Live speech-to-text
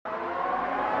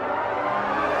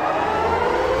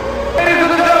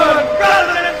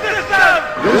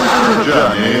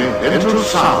into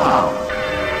sound.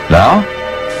 Now,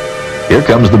 here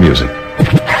comes the music.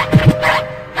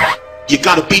 You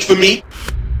got a beat for me?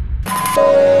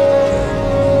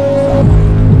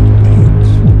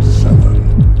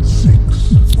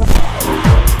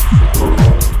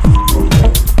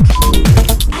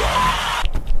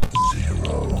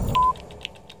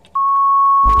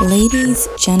 Ladies,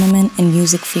 gentlemen, and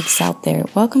music freaks out there,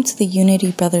 welcome to the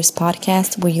Unity Brothers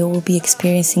podcast, where you will be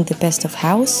experiencing the best of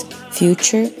house,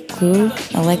 future, groove,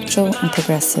 electro, and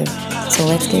progressive. So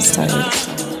let's get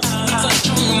started.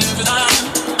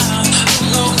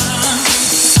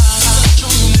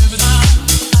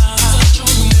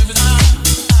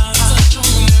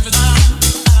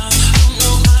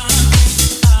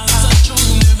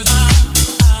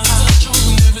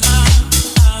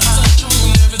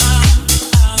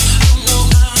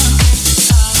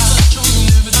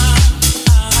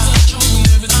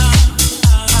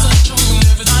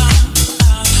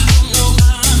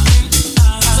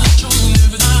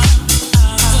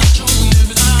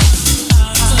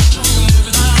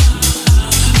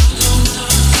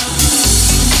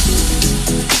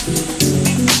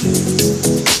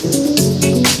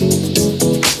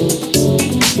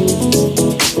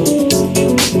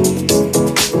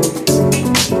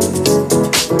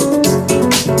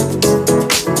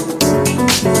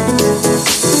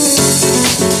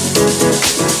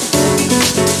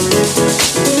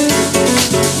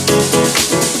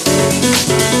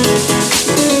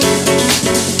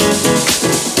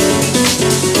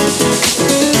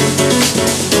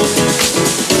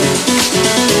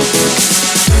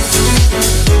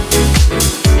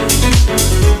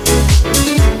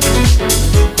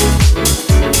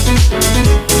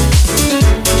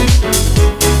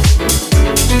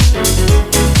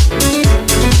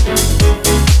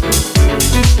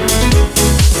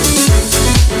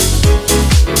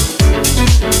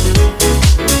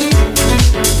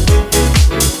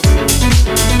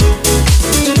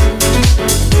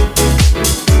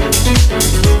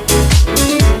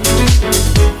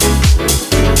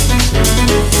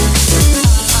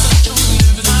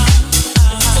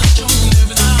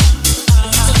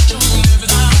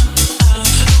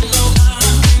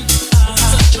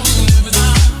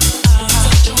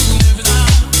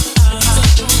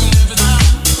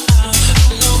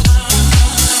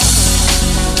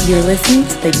 You're listening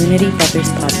to the Unity Brothers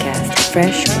podcast,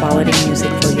 fresh quality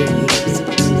music for your ears.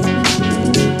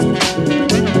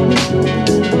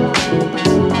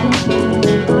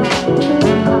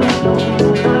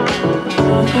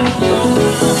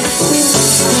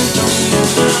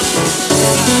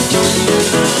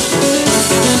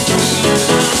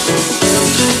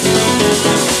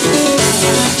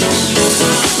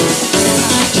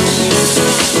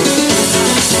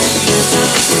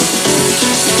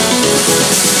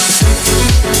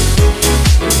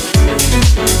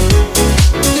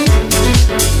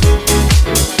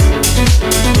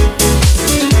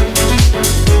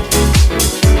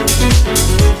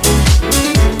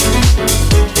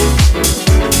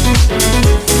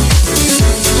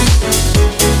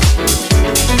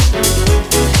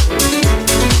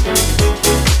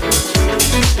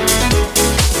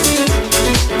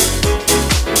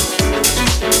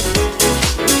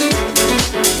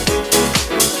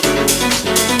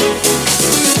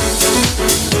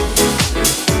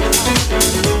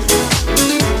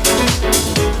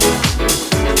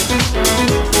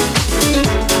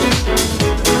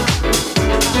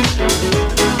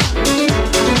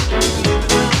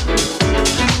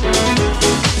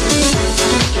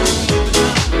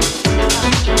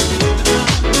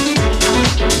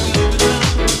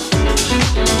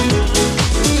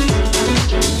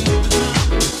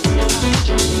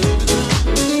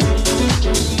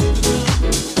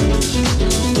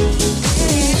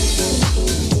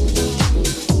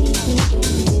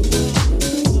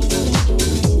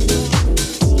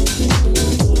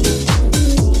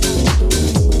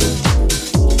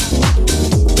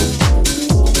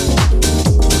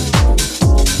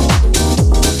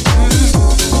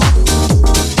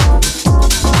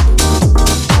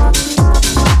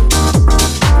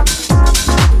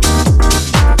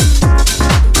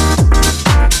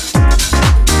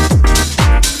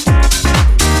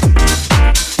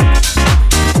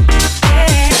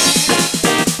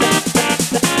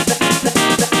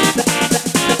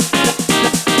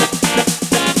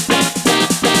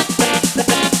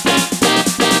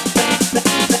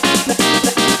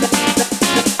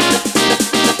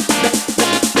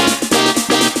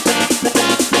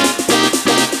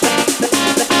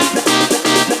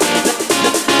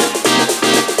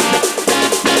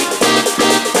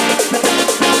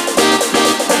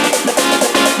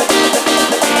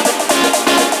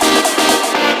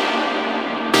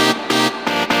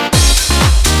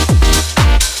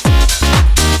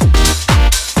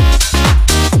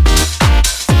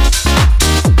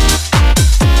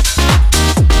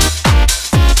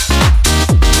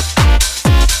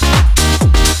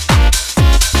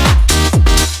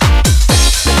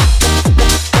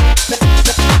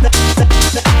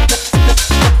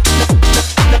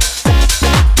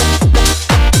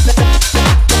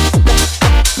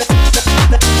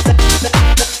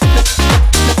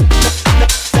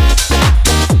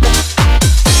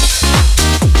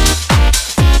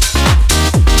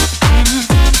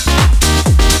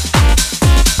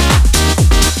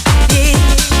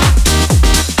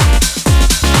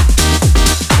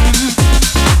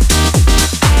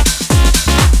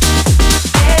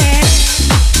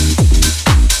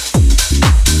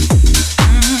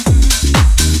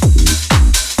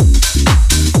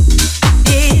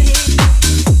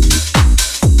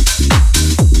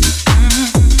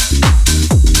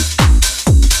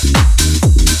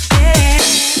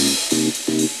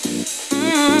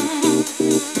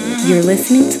 You're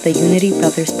listening to the Unity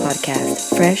Brothers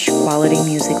podcast, fresh quality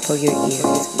music for your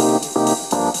ears.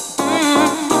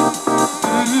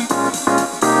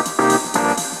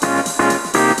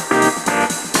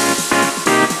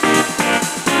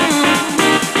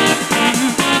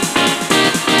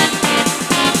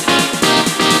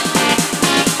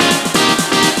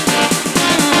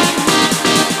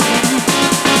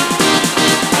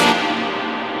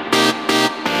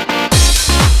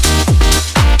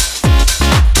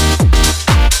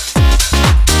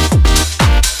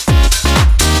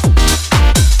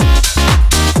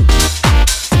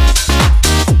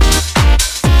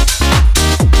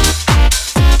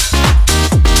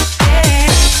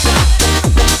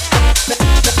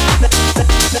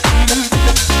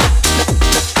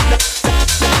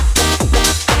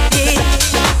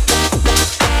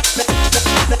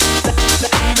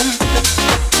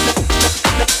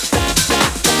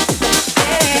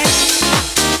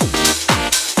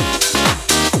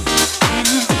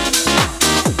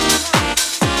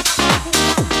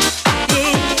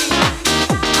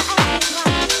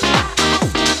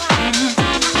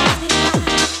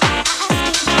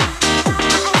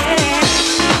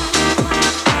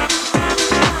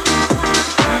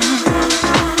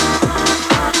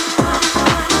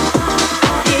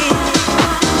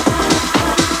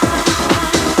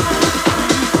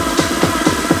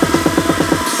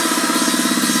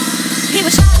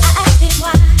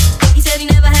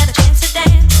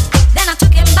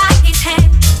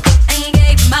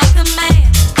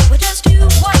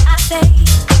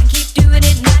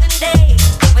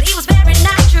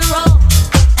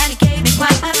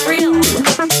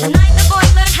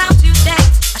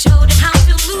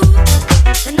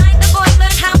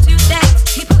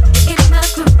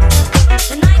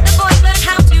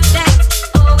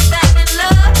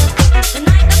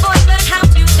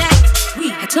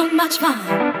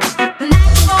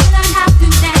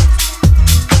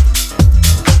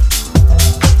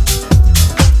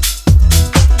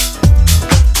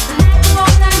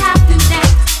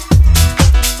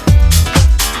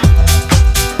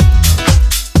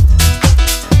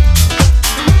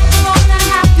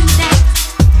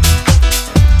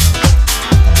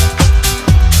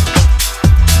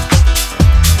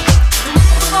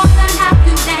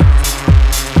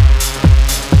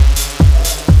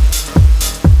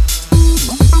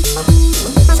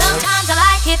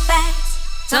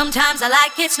 Sometimes I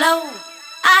like it slow.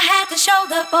 I had to show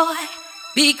the boy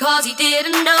because he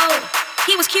didn't know.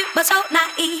 He was cute but so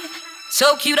naive,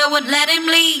 so cute I wouldn't let him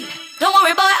leave. Don't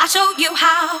worry boy, I'll show you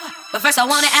how, but first I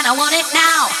want it and I want it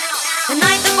now. The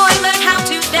night the boy learned how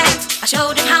to dance, I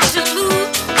showed him how to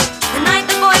move. The night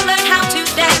the boy learned how to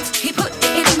dance, he put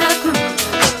it in the groove.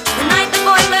 The night the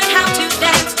boy learned how to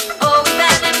dance, oh we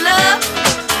fell in love.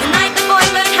 The night the boy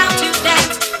learned how to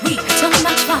dance, we had so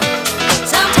much fun.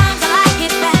 Sometimes I like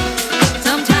it fast,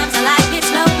 sometimes I like it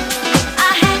slow.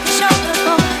 I had to show the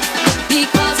boy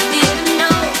because he didn't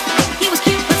know. He was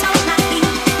cute but so naive,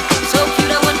 so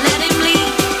cute I wouldn't let him leave.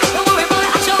 Don't worry boy,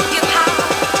 I'll show you how,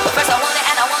 but first I want it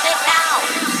and I want it now.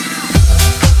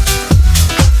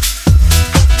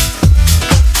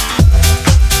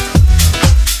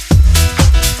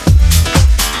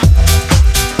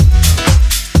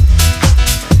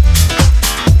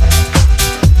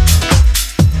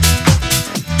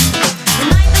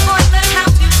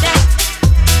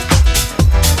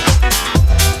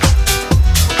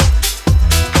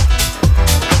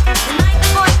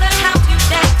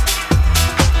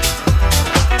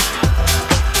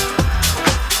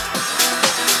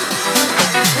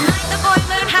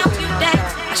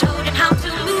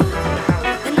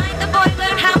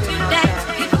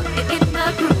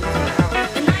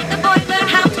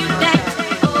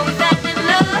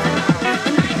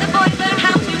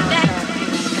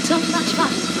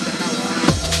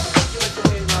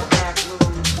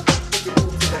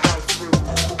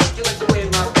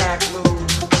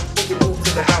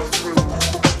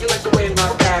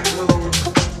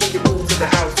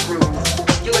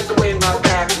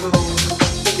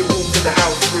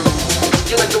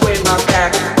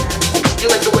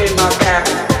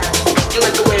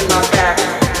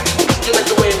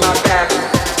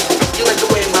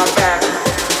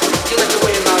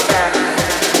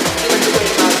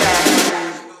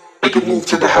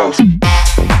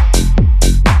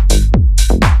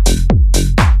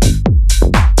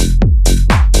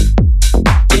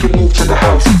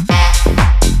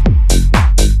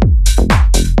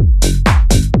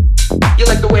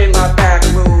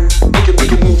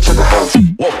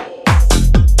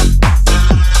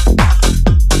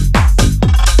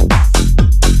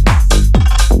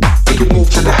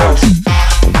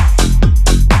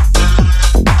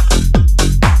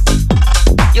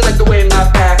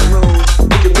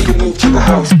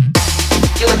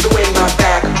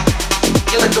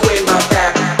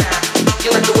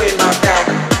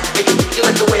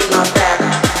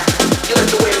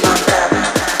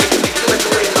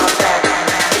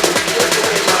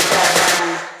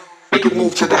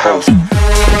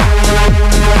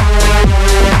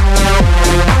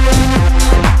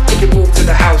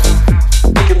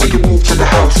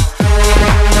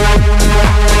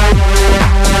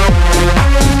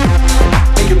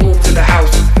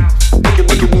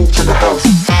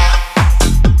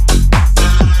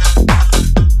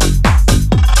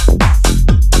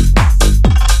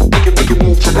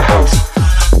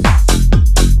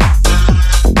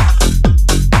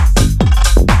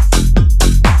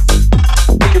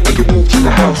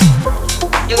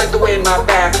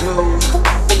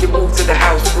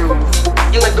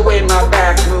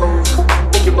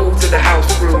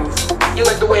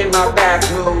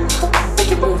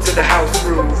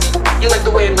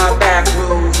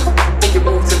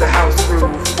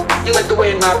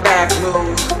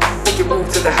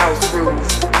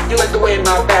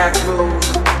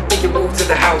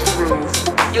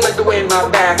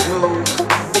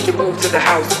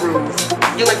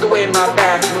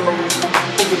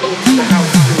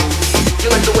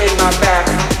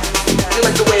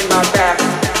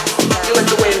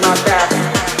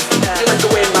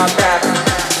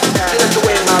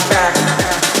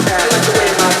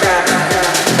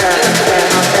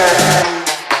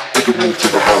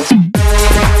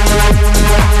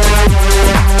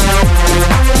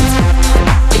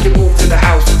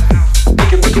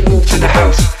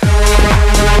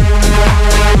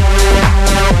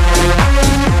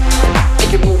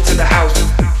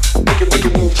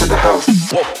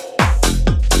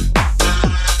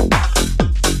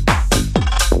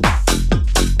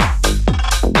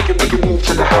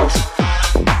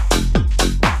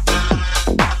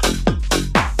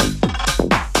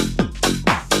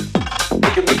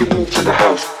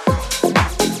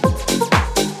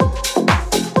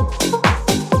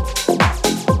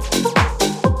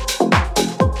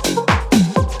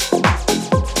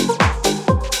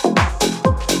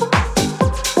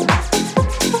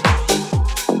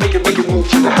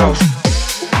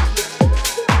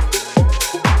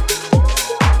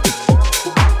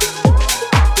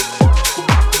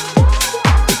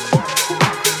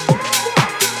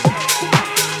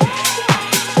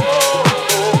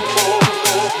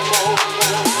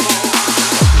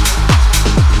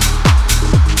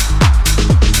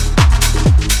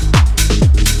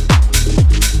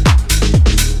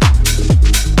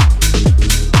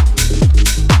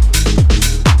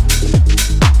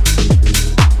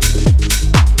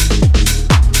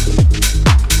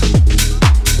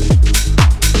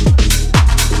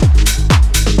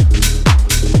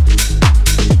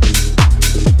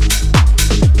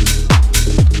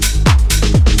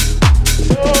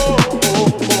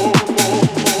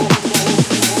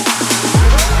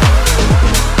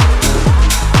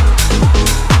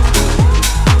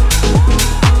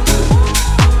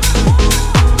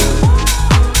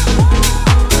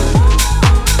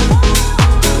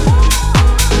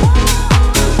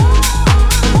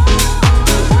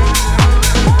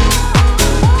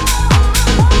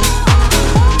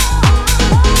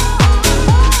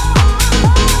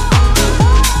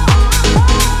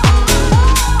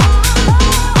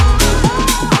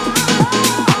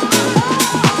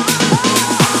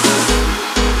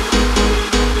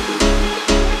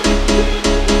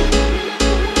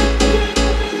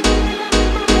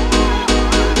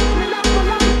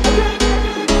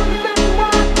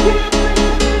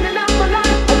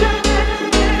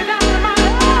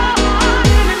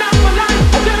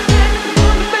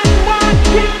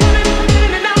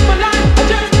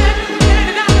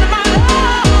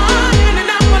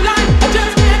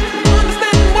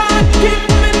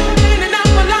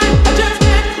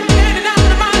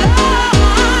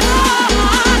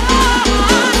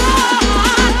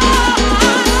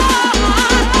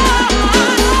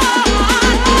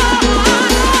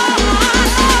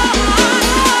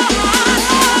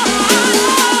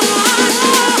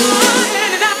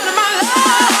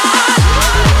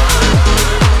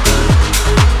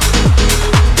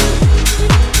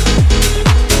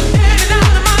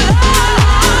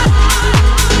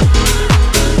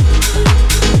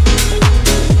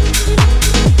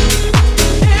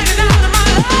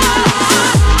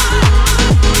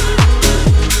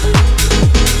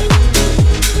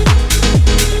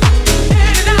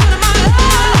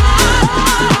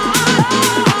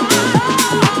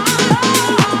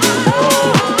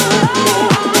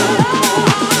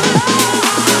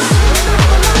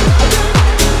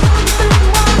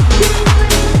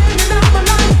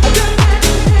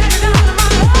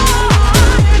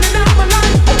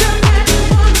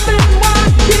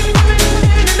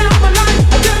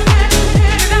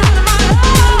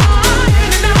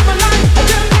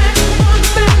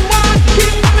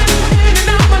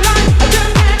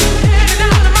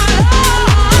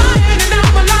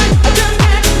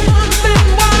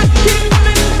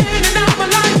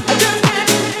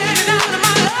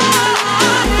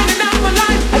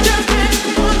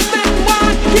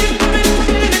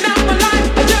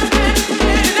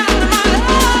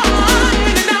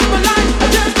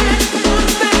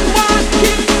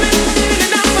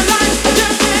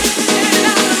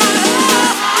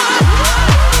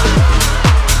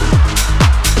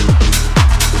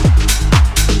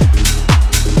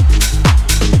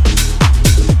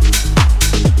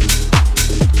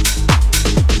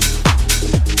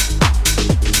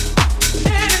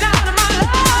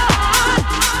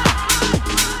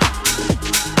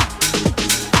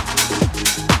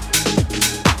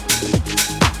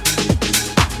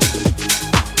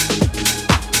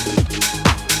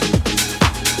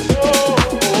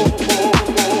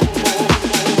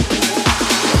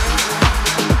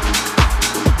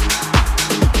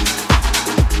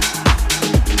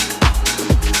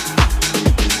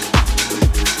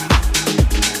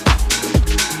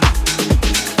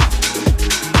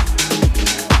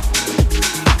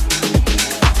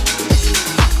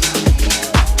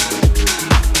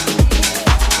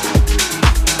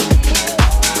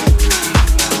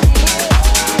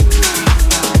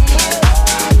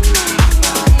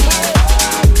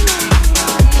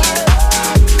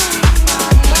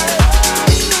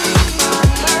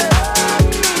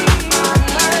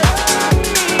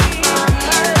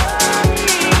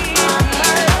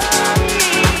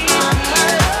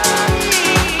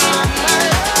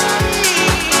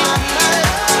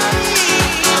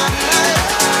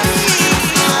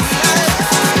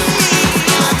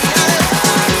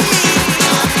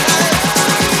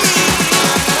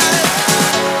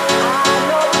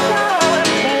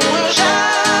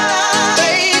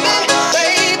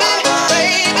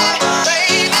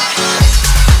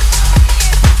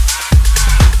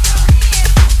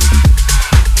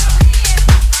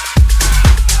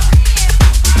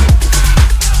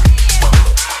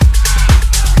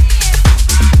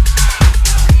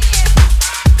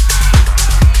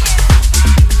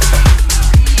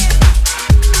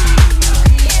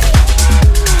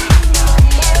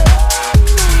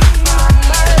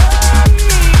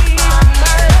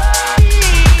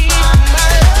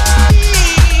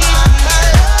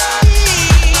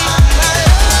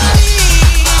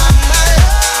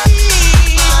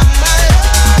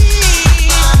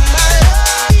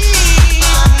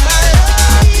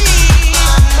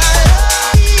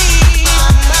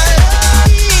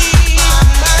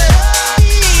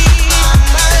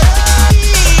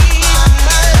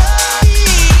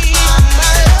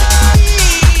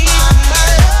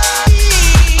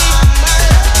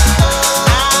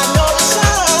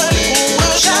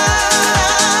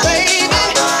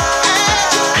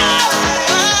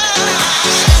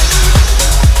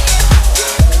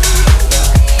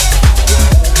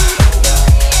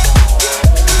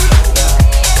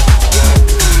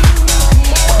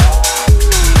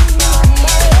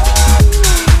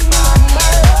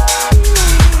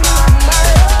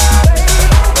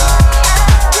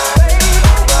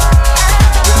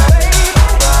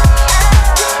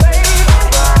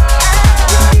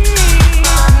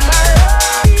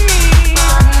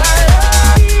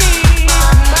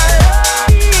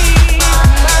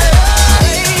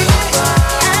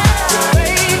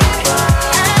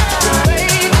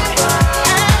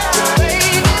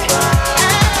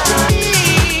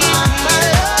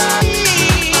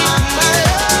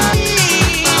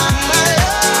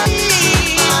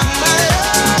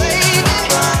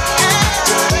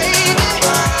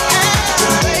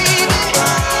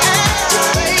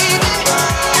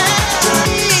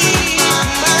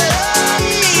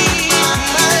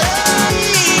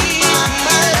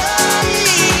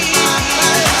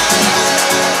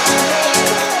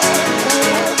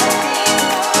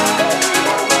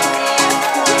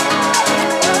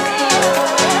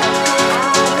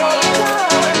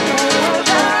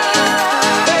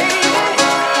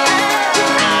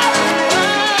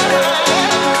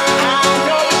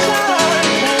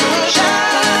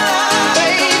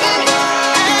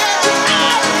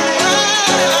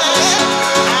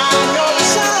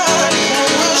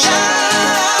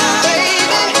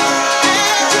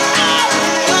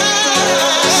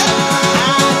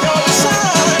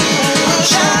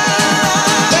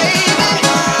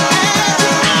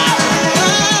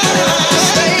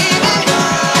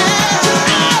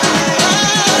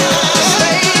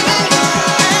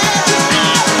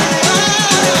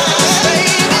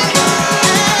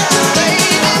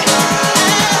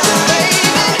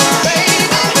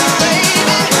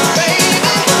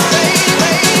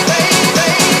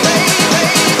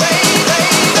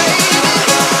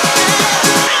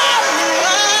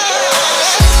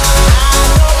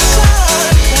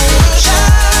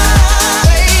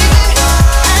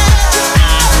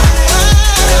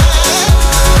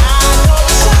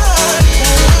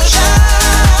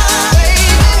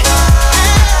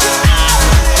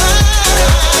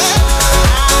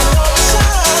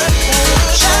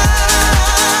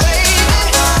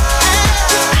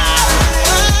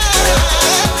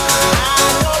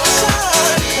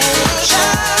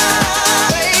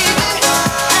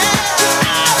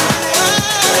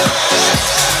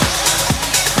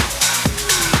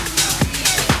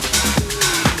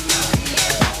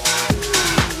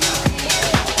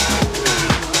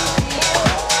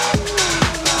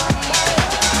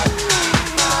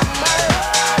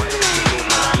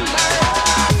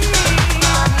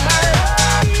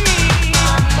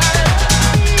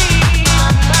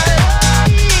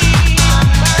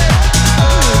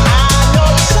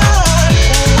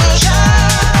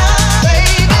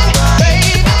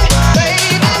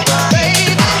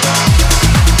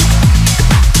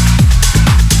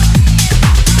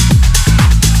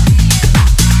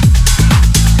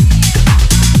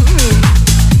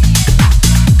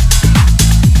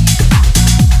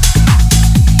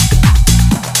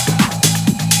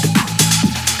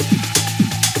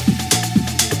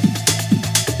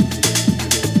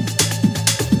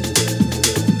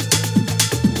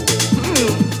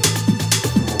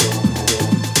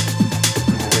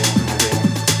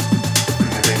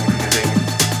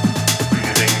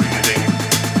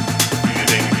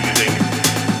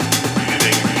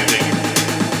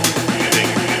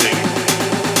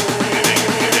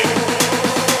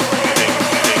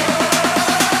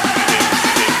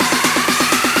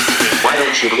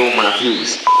 room and a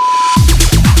fuse.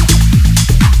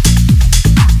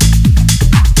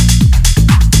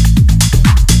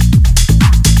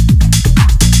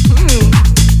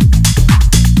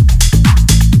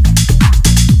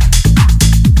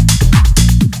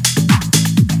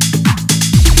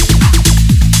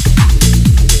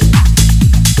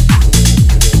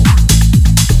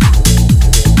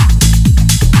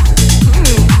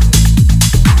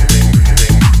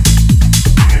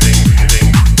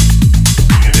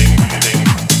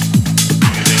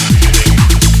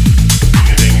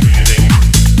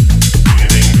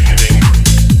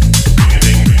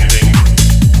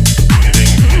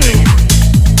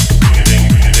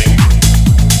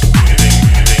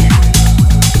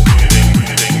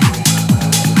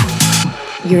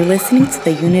 You're listening to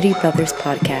the Unity Brothers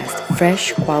podcast,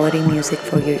 fresh quality music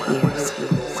for your ears.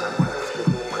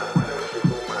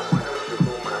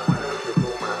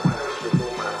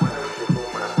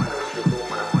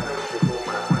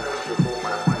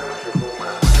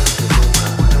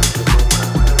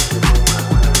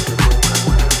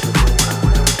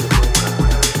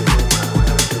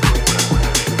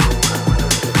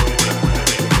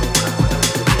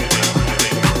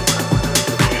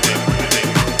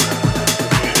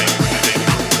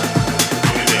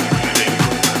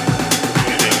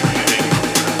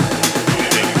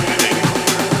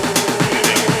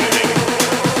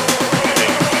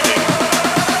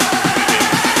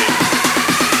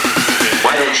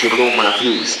 Room and a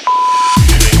fuse.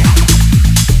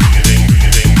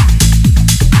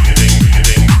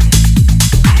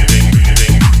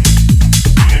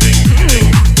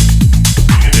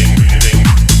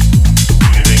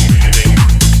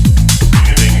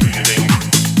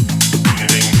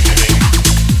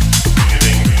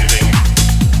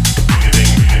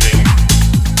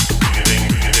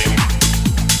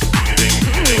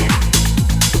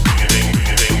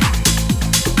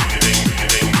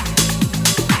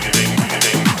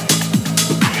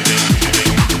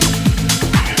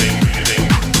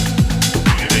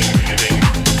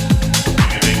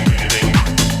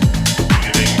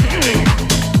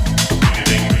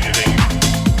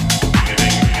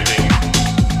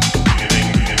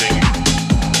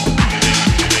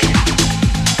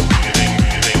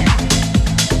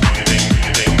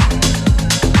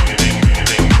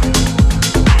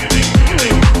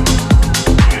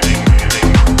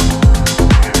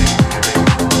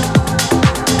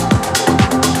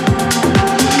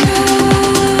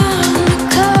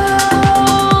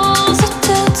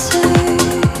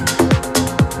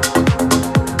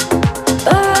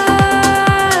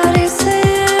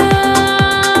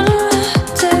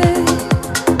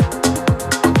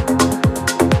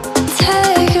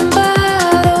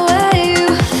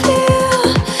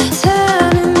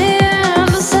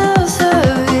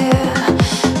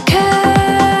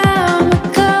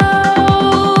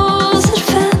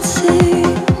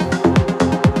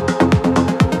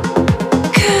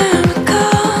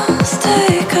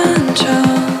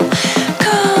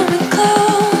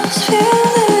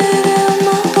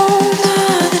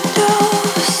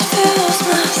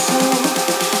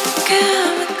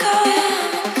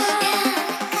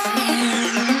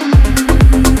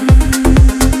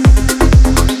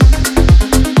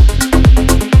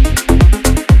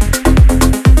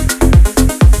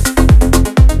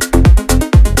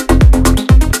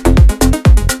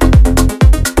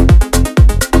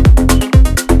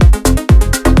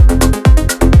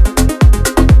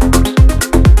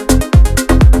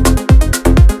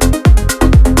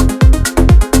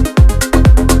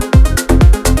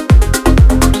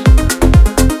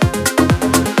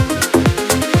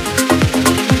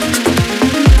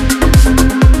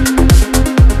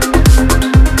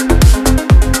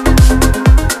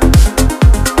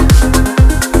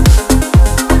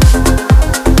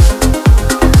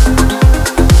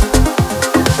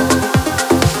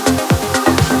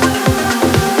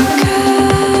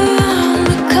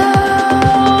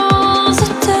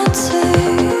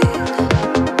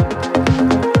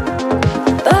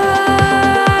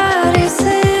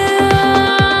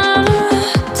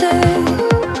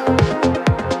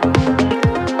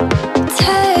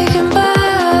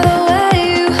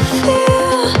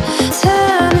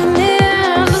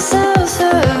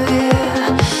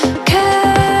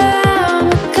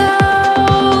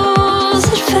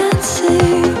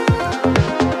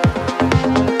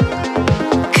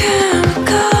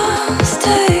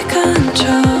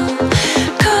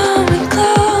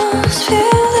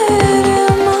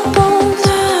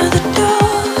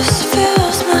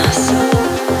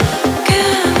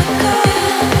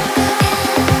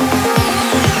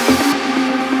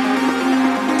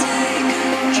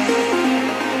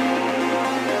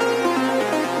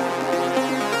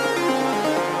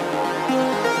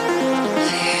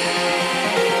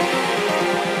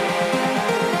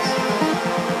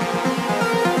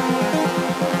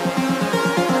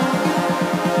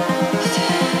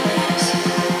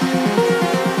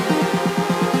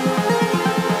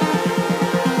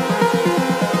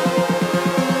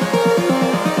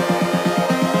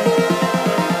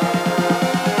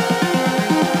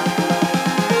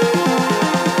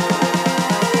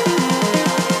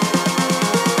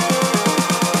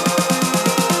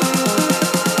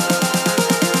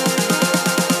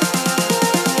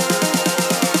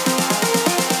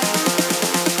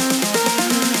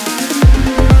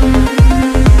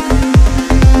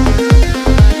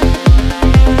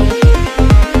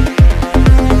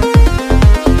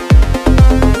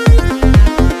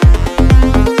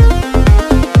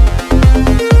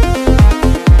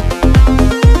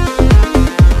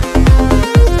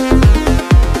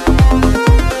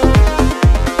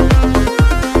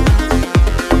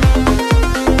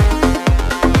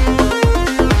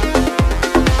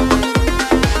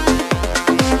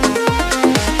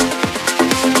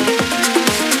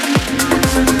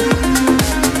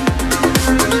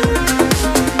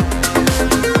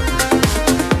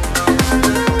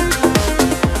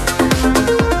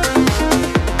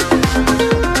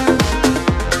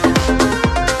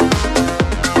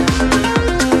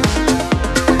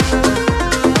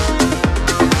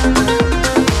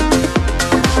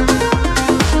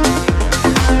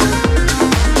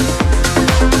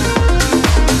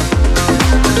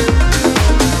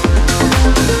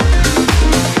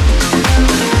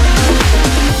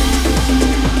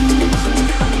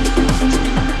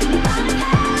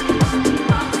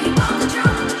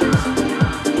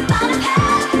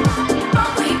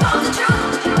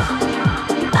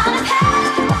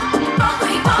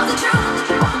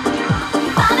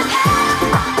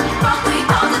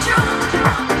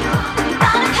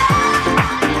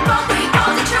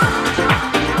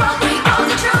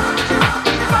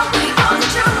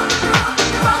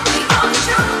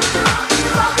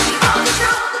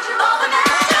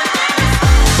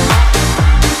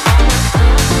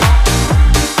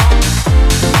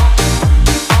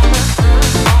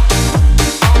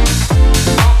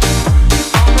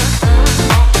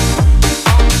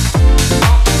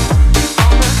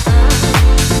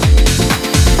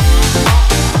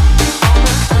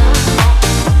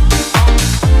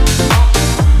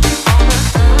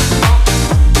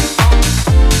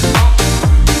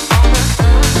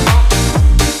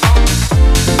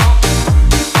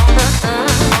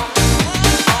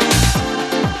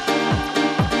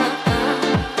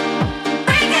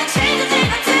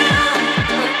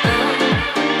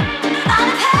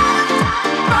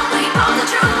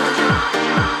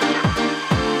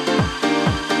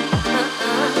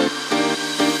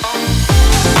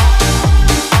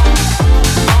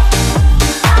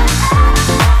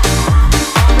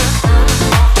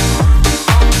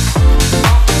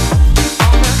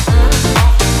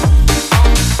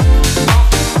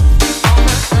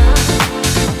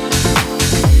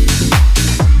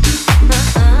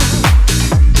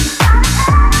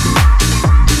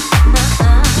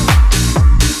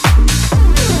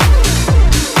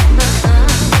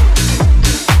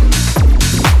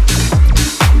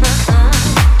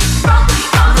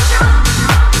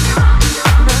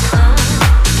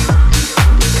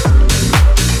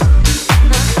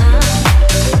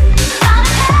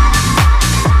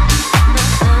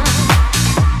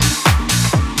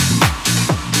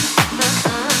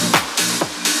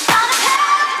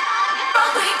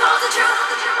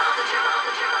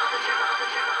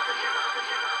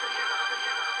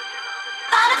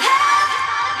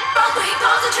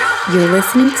 You're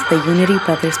listening to the Unity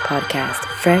Brothers podcast,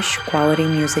 fresh quality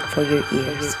music for your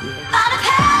ears.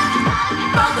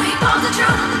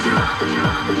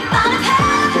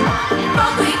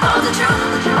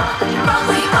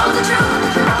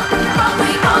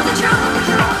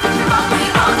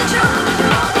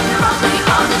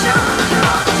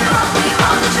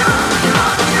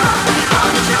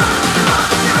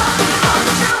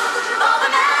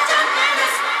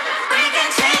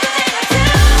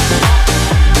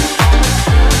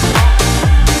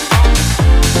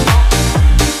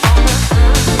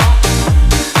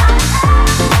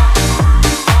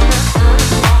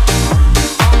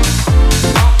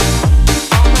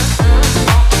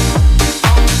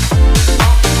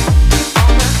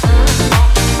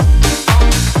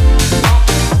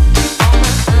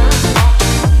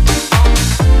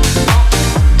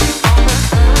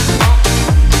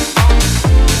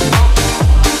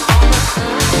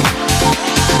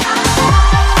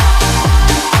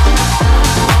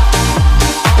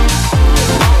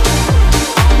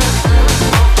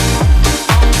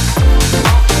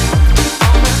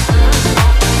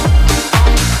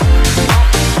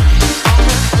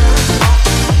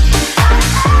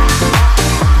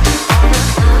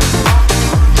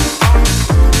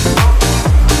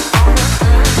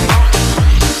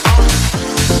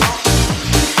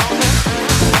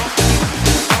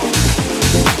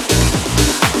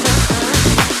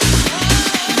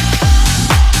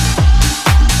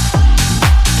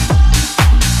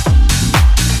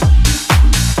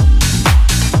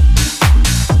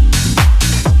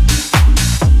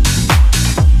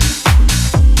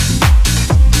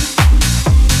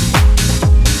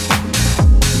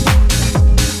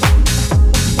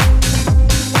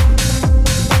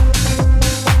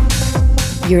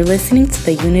 You're listening to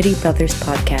the Unity Brothers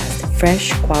podcast,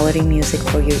 fresh quality music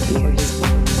for your ears.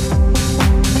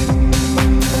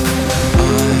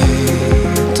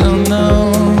 I don't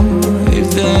know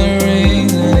if there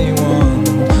is anyone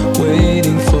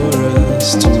waiting for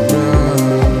us to run.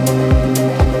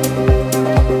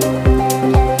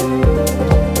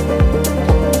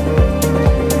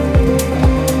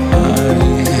 I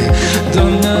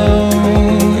don't know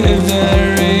if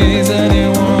there is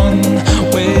anyone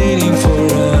waiting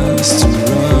for us to run.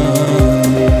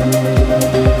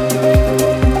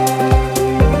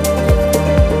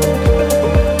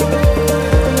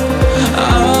 I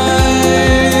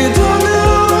don't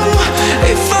know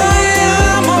if I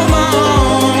am on my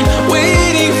own,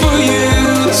 waiting for you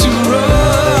to run.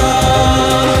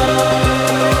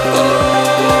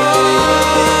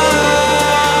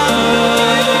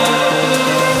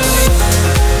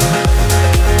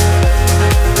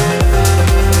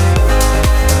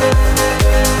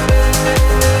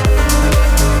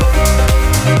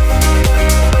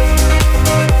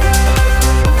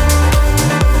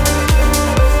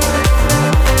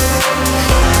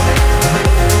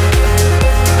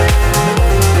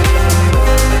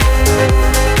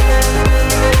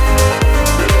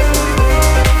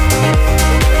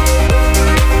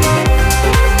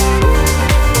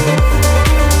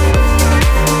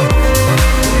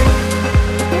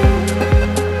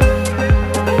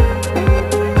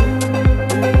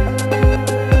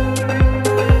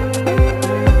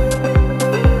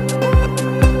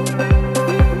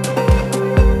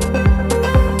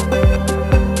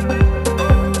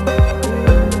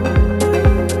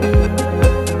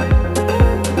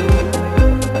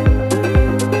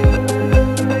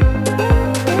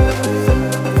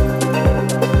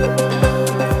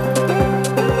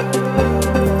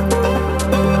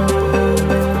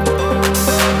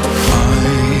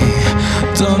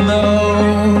 Don't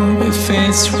know if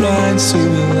it's right to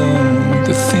belong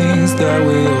the things that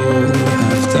we all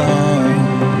have done.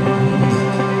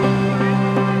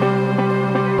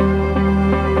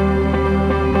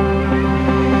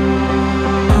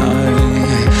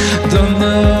 I don't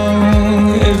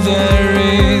know if there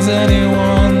is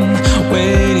anyone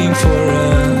waiting for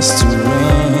us to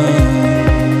run.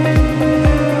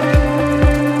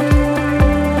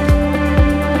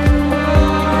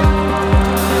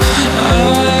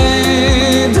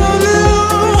 I don't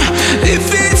know if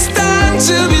it's time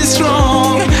to be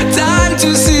strong.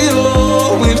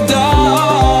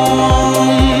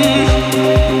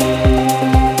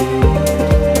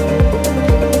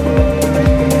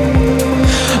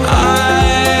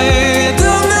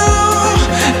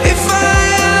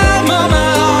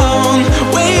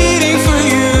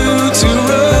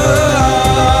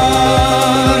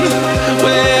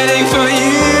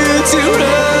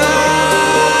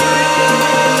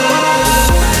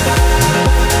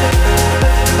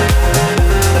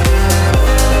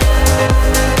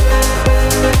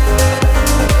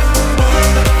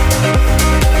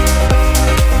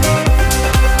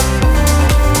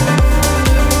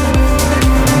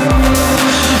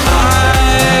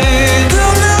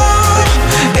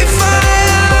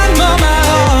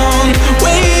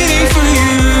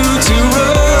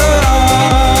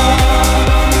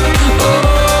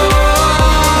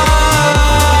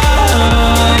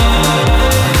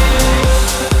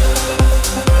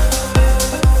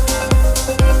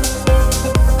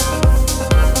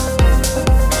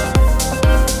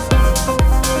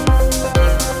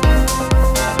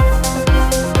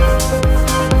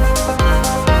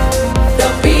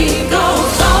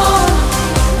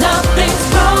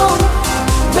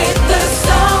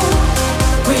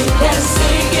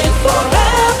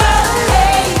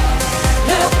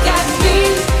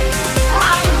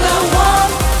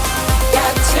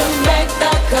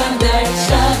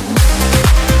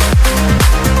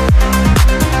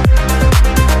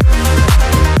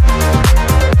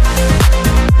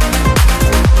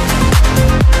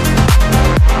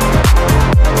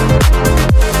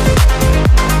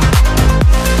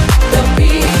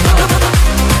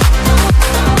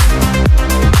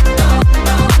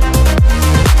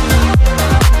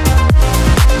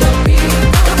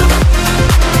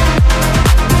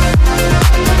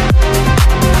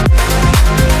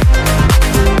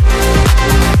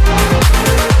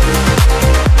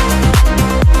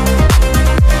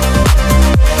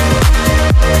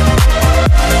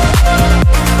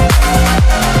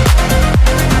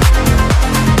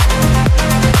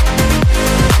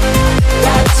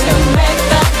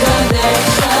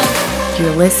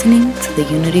 listening to the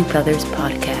Unity Brothers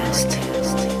podcast.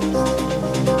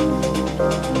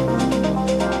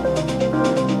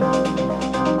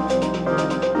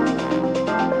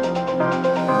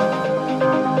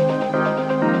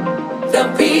 The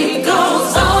beat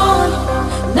goes on,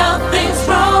 nothing's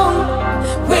wrong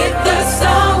with the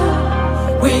song.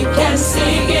 We can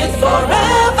sing it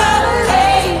forever.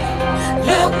 Hey,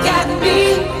 look at me,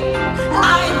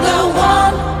 I'm the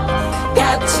one.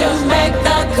 Got to make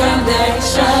the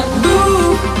connection.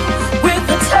 Move with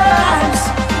the times,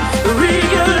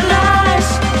 realize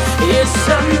it's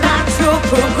a natural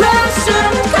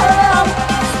progression. Come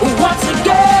once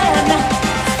again,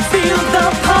 feel the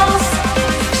pulse.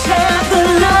 Share the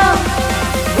love,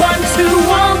 1 to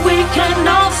 1, we can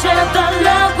all share the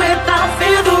love without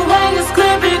fear. The way is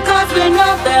clear because we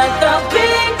know that the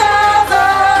beat goes on.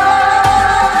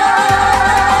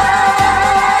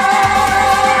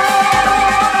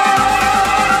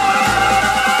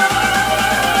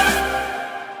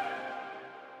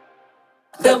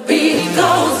 The beat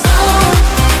goes on.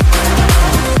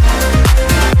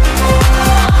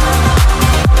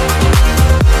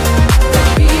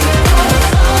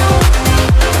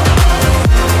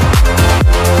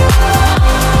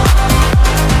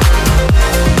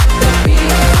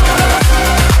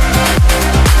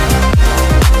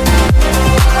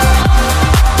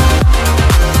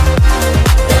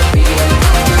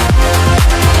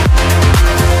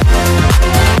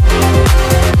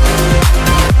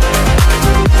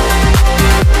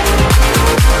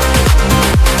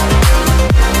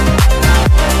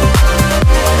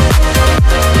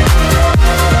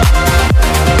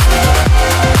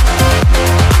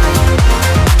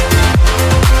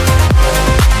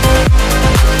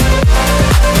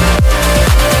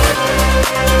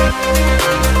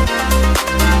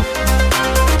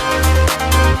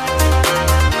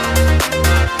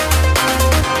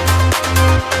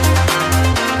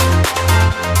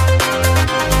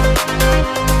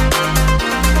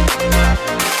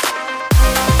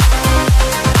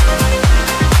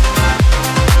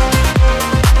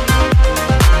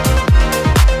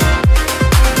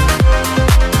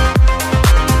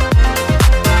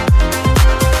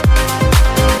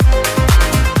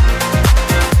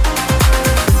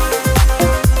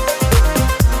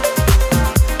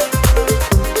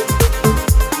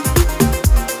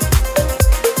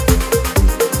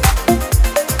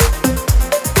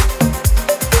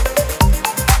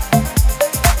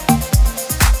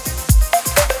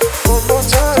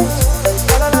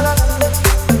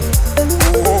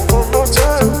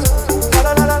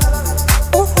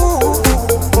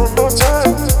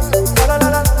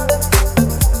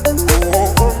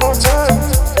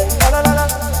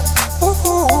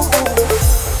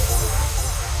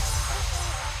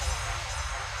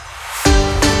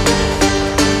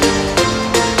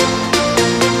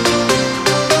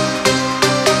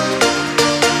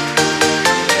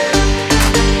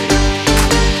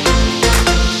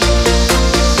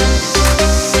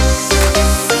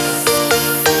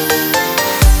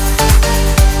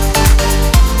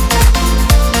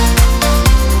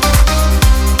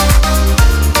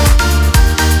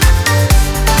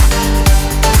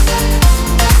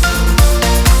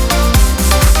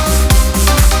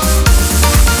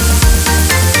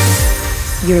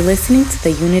 You're listening to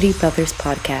the Unity Brothers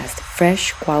podcast,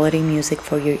 fresh quality music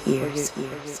for your ears.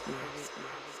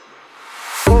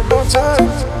 One more time.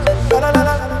 La la la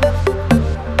la.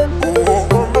 Ooh,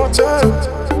 one more time.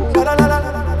 La la la la.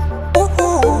 Ooh,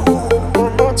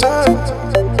 one more time.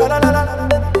 La la la la.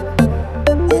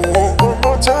 Ooh, one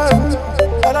more time.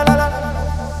 La la la la.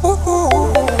 Ooh,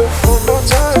 one more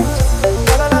time.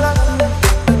 La la la la.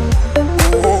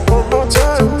 Ooh, one more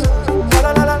time. La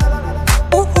la la la.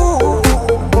 Ooh,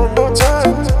 one more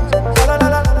time. La la la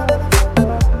la.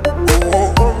 Ooh,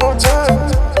 one more time.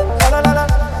 La la la la.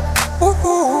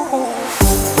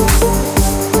 Ooh.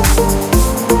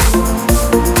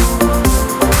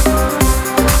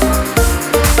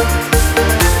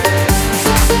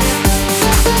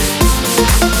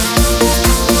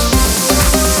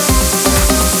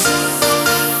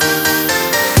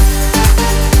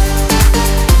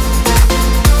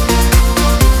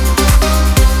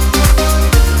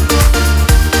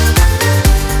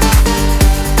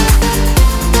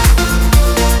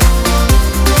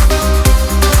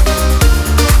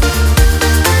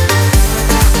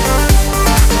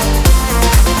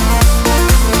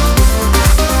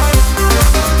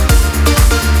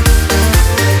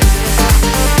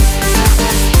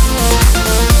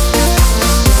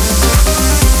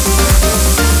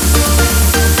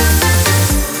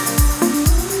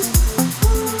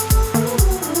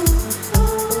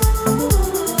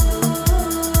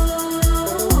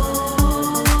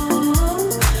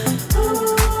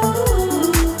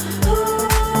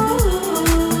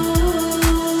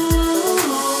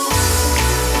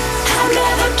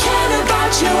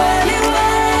 you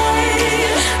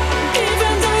anyway.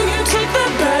 Even though you took the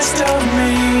best of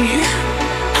me,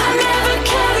 I never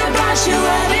cared about you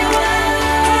anyway.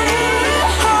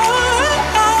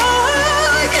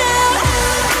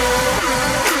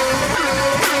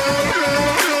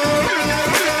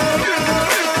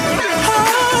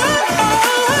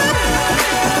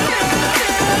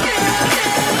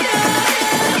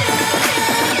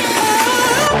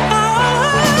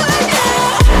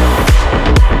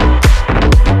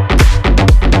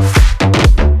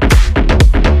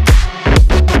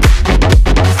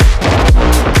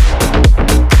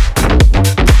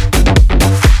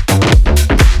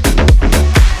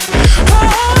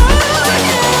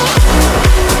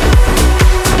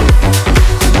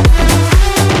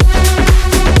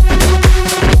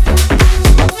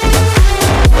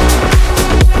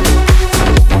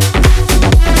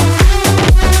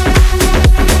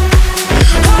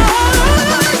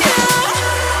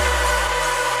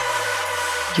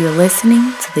 You're listening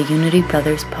to the Unity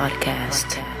Brothers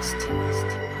podcast.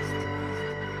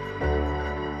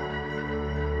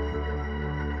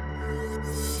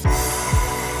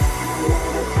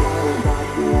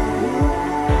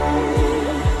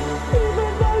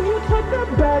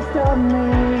 Best of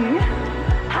me,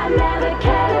 I never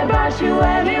cared about you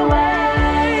anyway.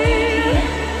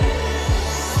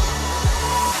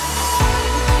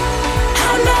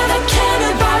 I never cared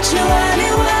about you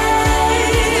anyway.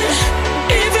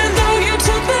 Even though you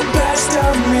took the best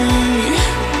of me,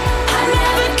 I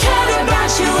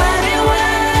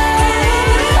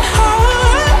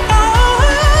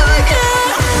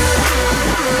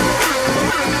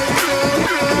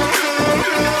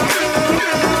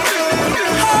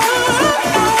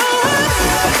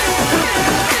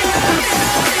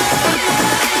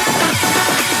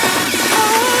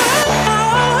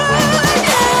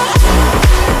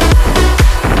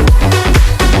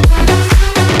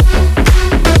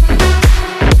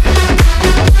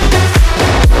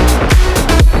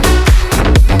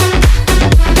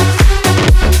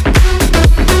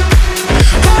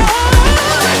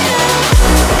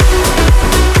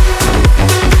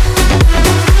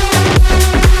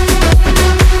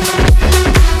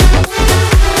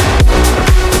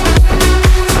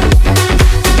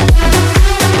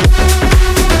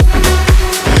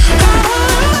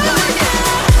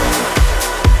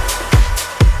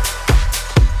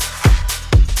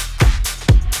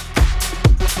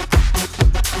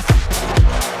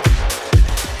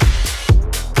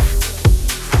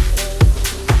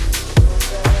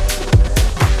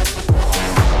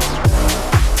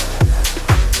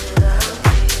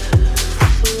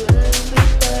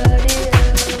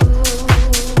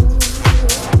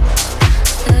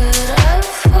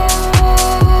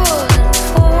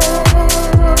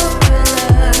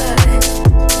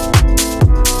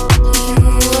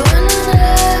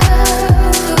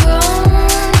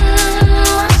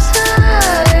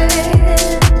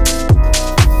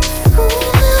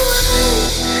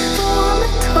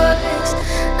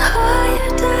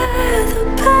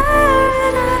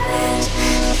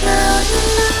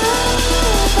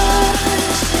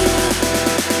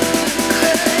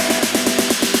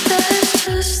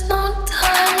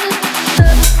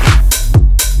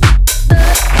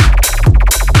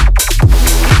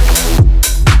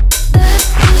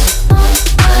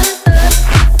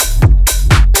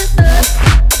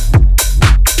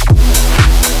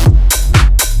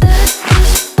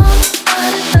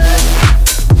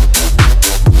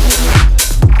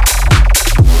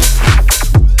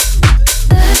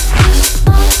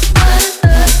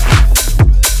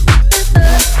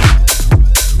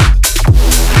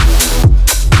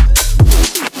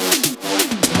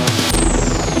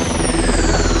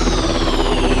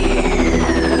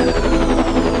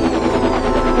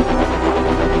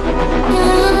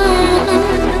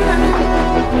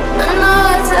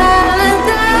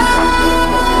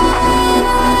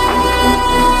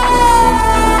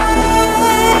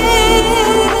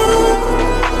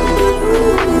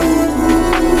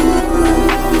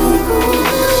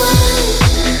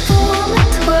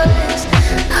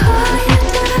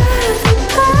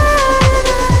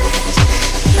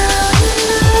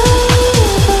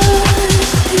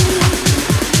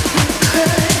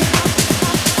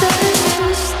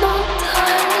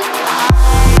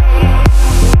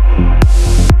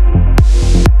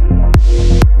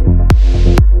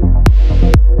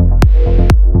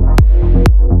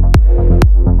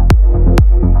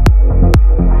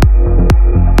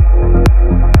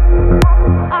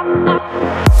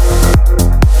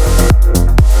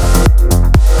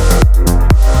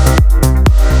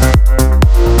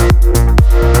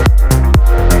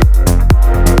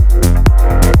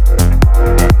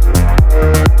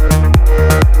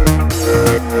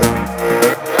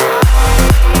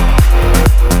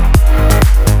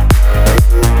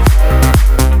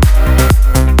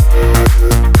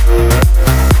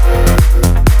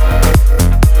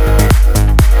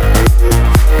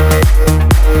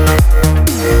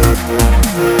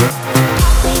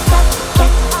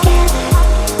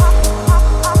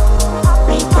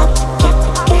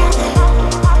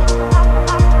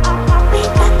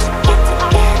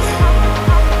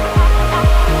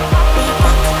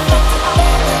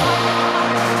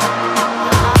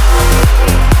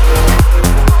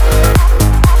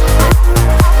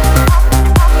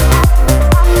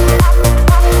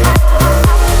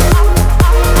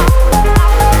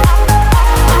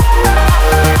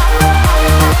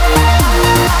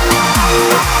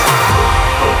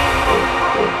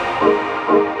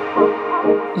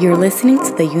You're listening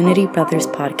to the Unity Brothers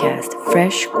podcast,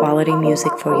 fresh quality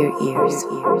music for your ears.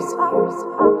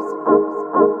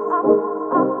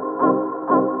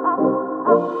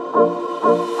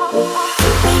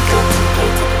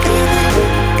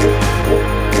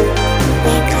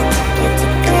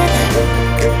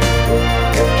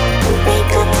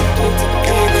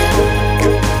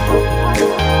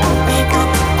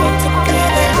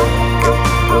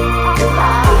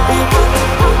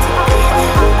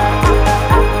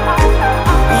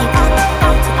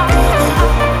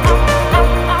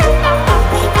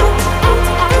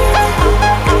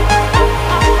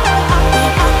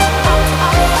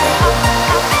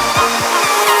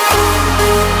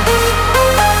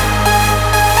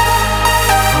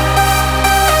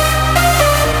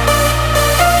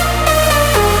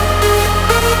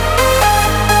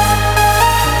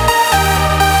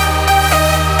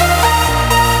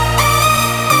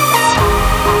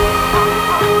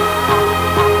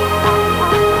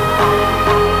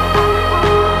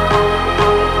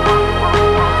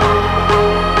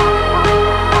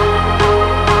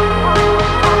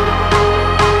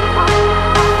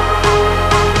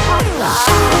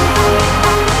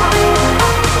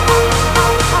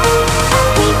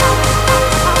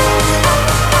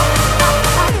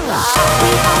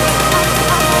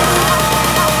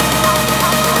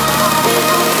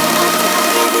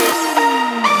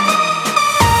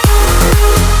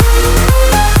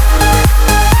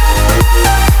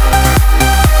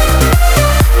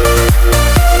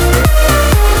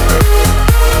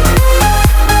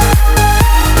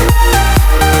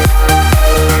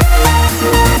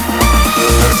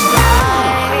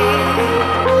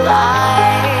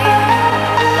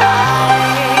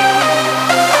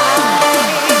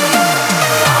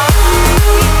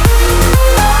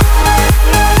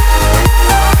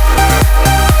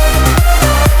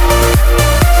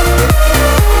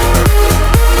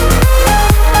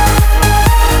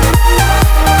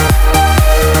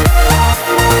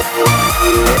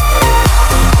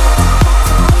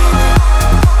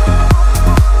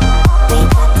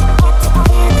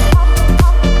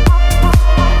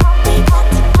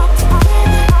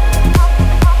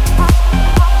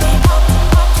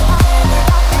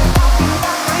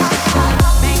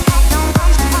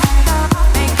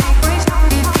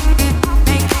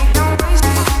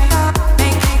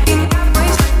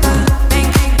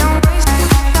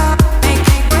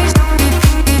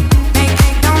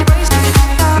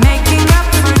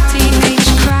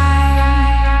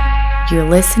 You're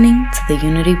listening to the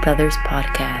Unity Brothers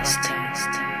podcast.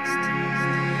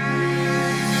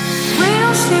 We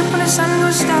don't sleep when the sun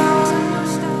goes down.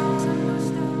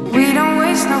 We don't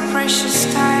waste no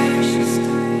precious time.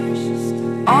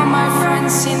 All my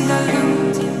friends in the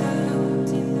loop,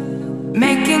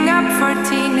 making up for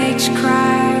teenage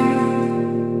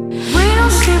crime. We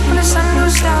don't sleep when the sun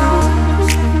goes down.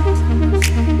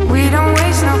 We don't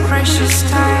waste no precious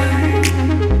time.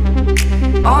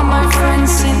 All my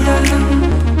friends in the loop,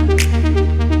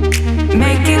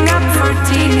 making up for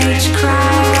teenage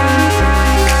crime.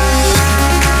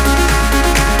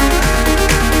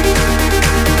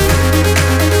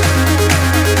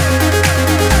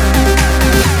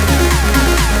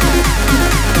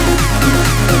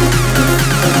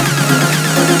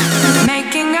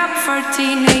 Making up for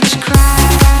teenage crime.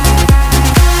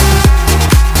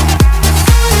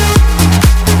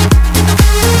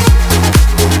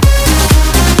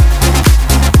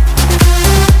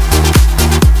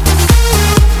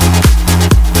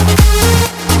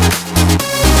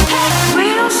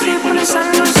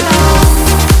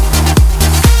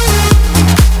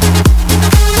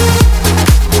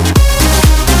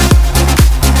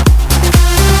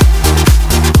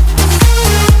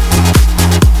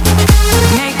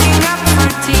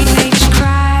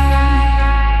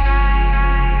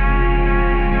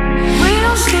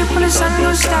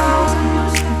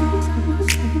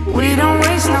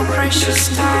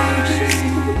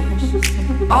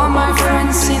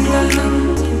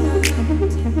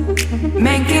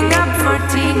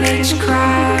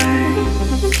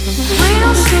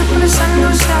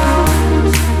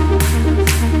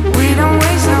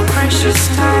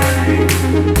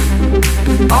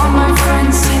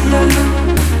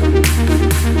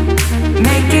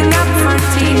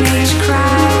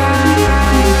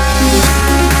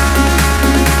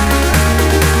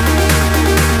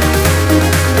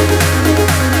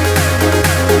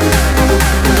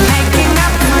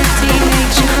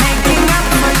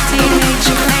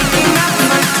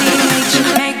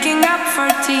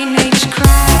 Teenage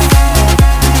crime.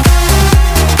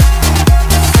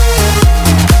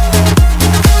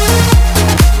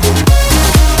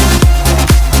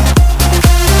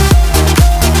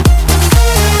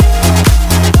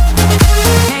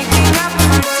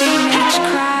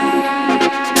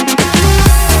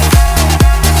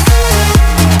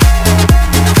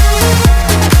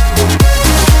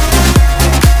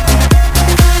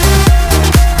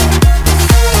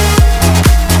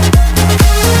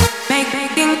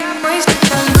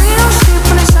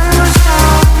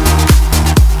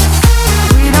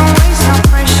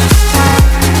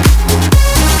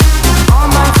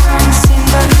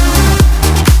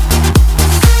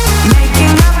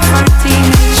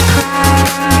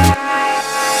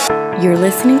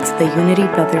 the Unity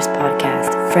Brothers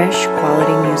podcast, fresh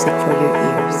quality music for your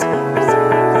ears.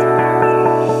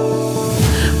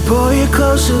 Pull you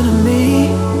closer to me.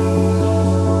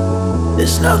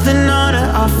 There's nothing under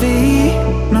our feet,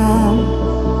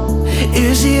 no.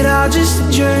 Is it all just a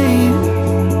dream?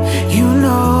 You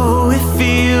know it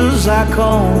feels like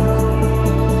home.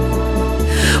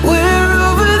 We're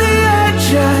over the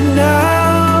edge right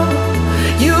now.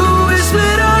 You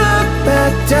whispered, don't look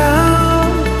back down.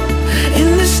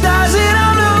 In the stars that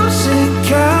I'm losing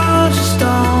count, just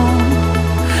don't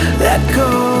let go.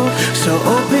 So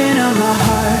open up my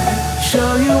heart,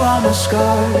 show you all my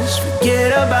scars.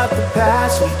 Forget about the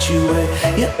past, meet you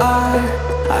where you are.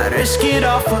 I'd risk it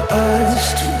all for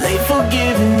us, too late for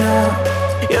giving up.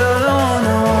 You're the one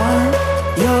I want,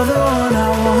 you're the one I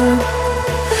want.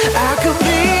 I could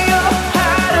be your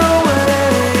hideaway.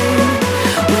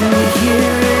 When you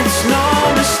hear it's no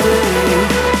mistake.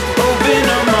 Open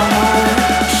up my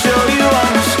heart, show you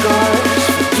all my scars.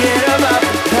 Forget about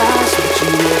the past, meet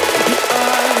you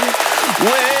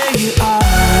where you are.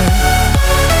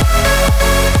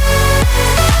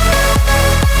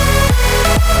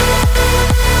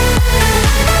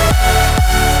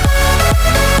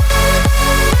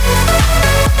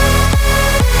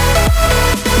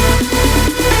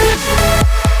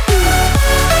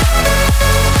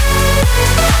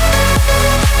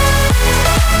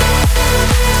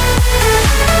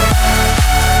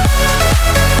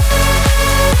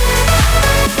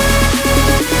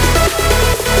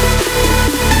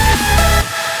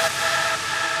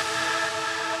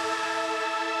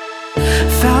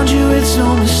 Found you, it's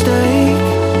no mistake.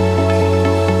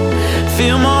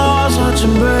 Feel my walls watch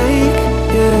and break,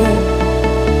 yeah.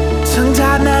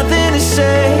 Tongue-tied, nothing to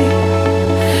say.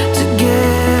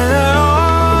 Together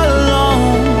all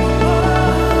alone.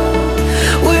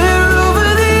 We're over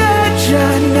the edge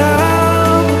right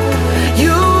now.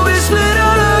 You whispered,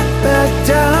 don't look back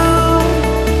down.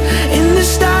 In the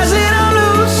stars that I'm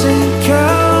losing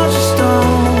count, just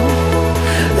don't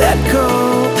let go.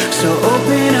 So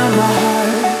open up my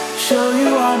heart, show you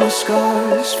all my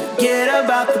scars. Forget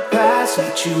about the past,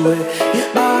 meet you where you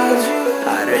are.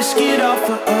 I'd risk it all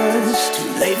for us, too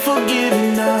late for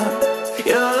giving up.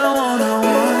 You're the one I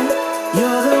want,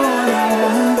 you're the one I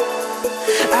want.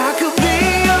 I could be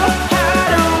your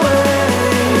hideaway.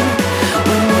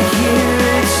 When you hear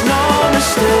it's no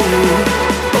mistake.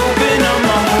 Open up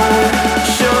my heart,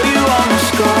 show you all my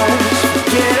scars.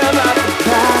 Forget about the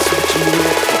past, meet you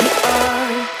where you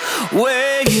are.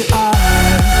 Where you are.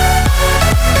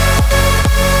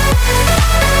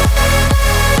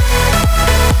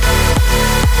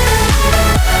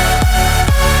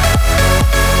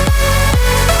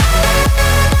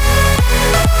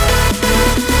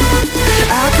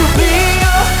 I could be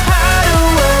your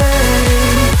hideaway.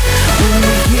 When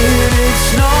you hear it's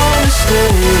no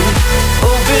mistake.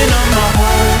 Open up my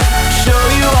heart, show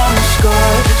you all my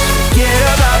scars. Forget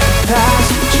about the past,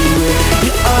 but you where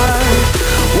you are.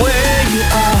 Where you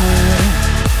are.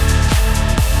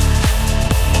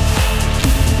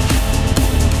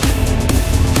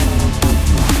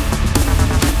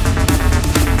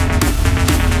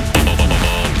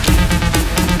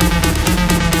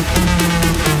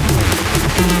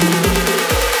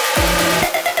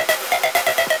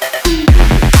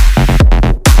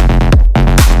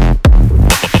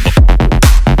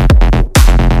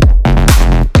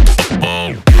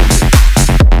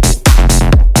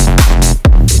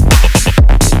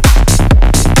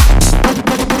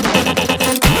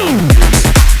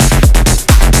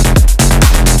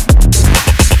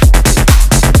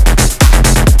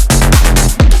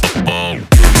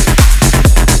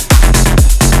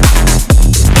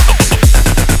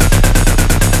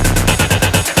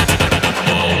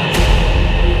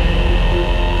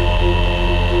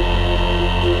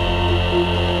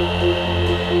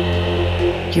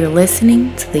 You're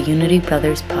listening to the Unity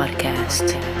Brothers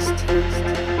podcast.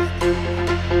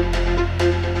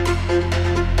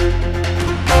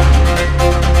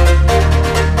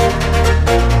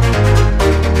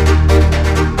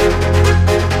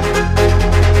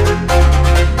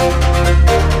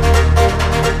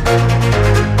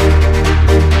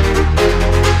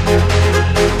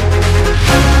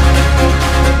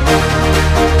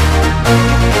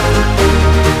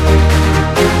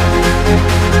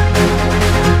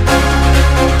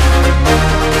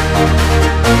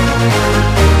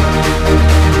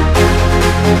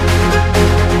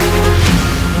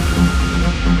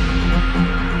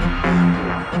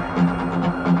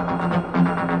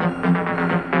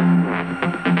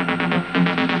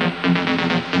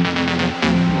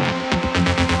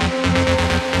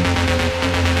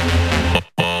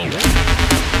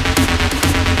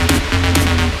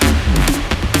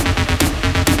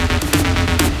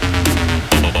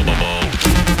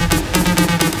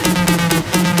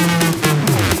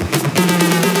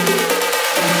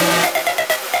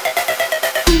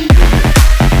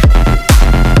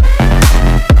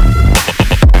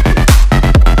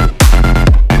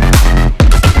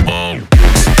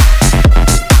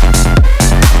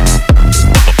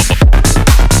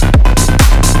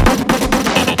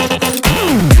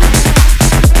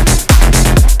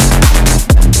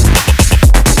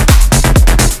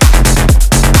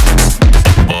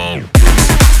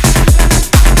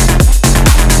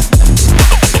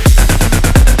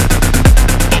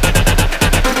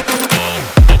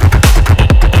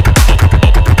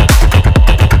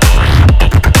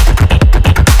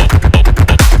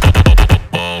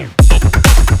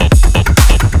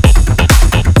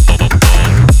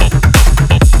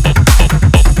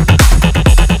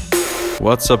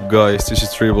 What's up, guys? This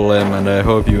is Triple M, and I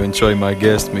hope you enjoy my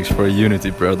guest mix for Unity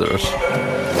Brothers.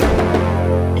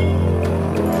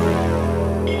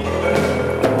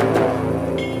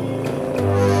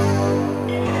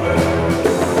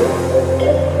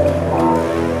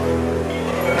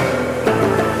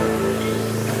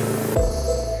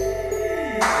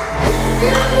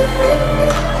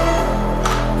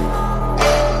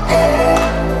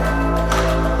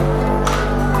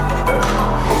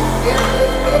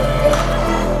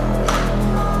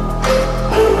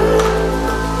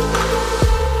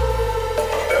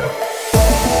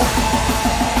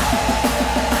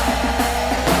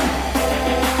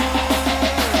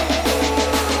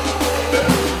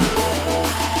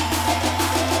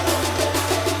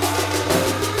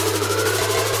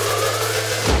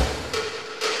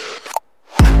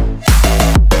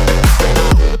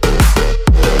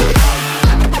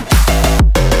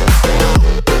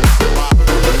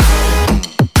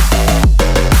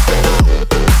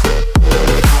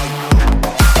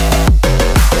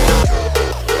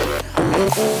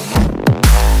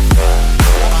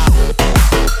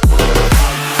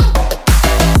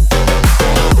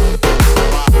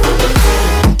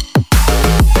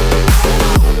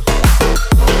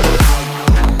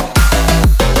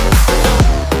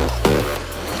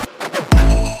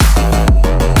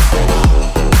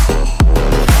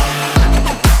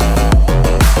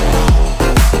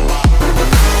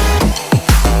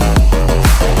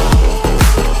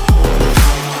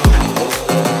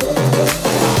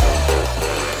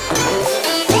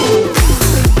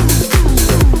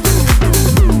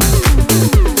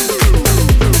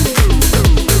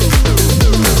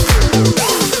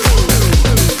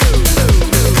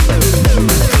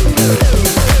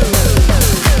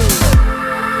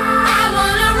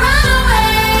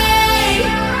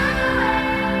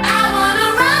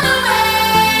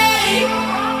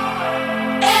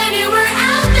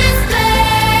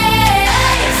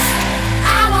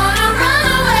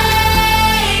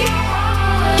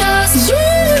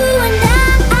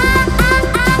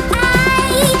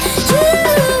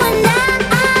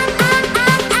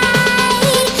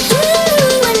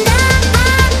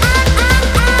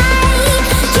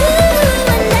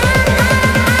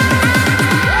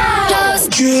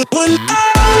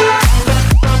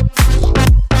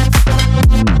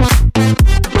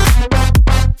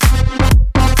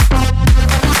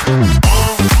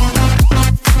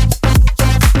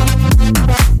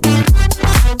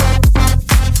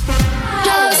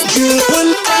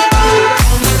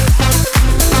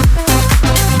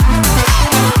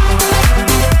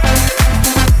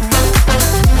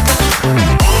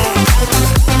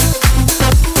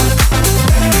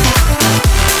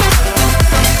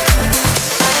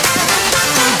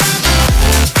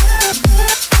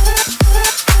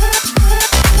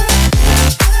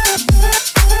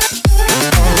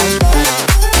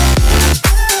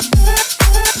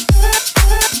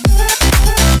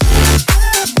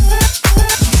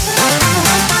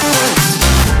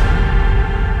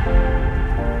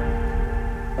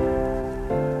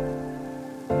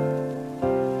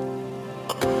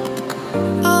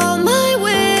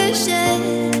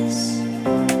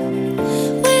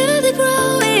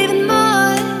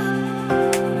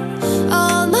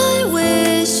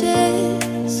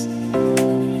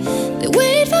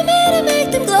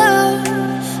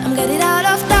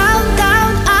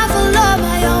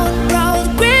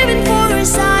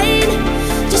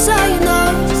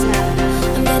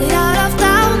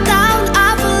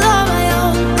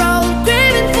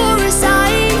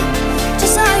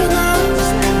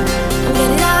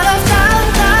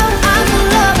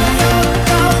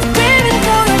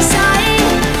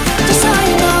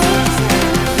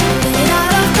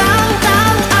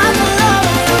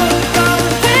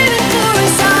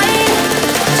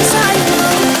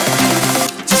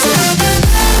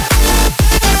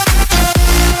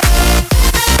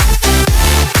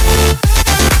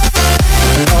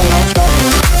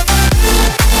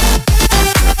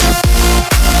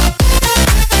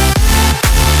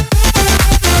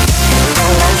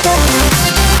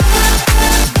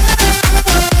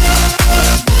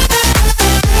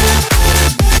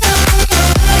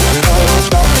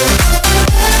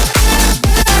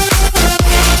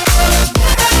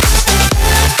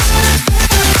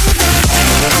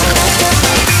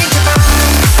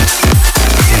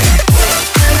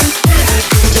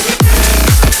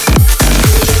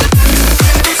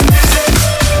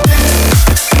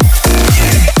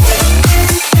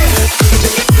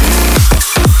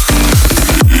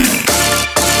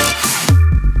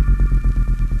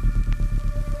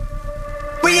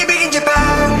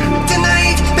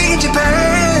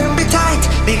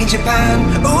 Japan.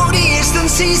 Oh, the eastern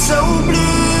sea so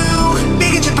blue.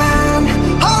 big in Japan.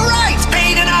 Alright,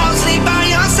 Spain and I'll sleep by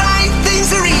your side.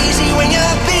 Things are easy when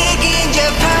you're big in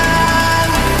Japan.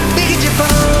 Big in Japan.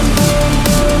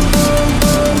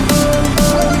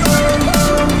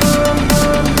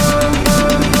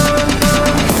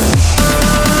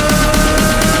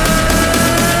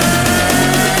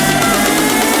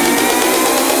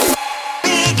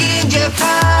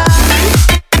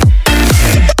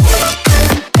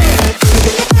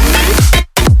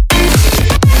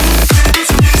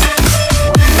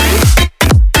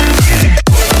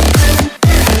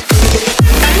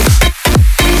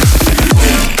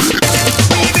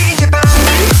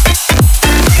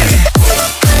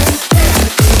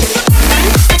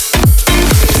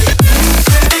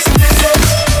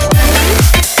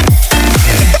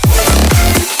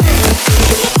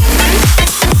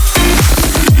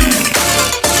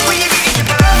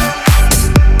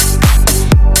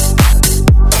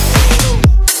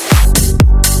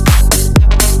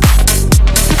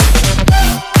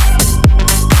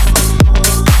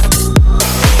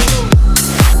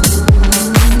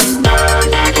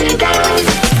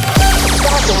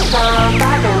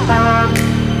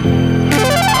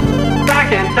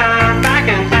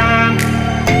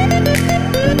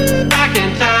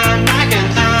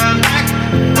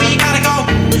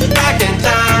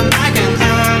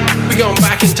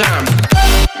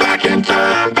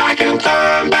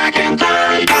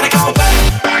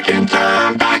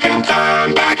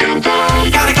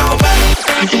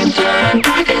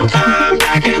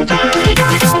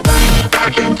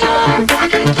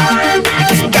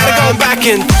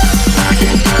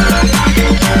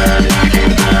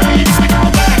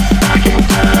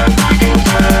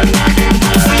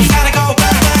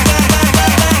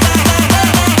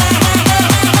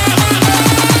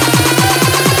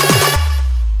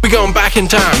 Going back in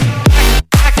time.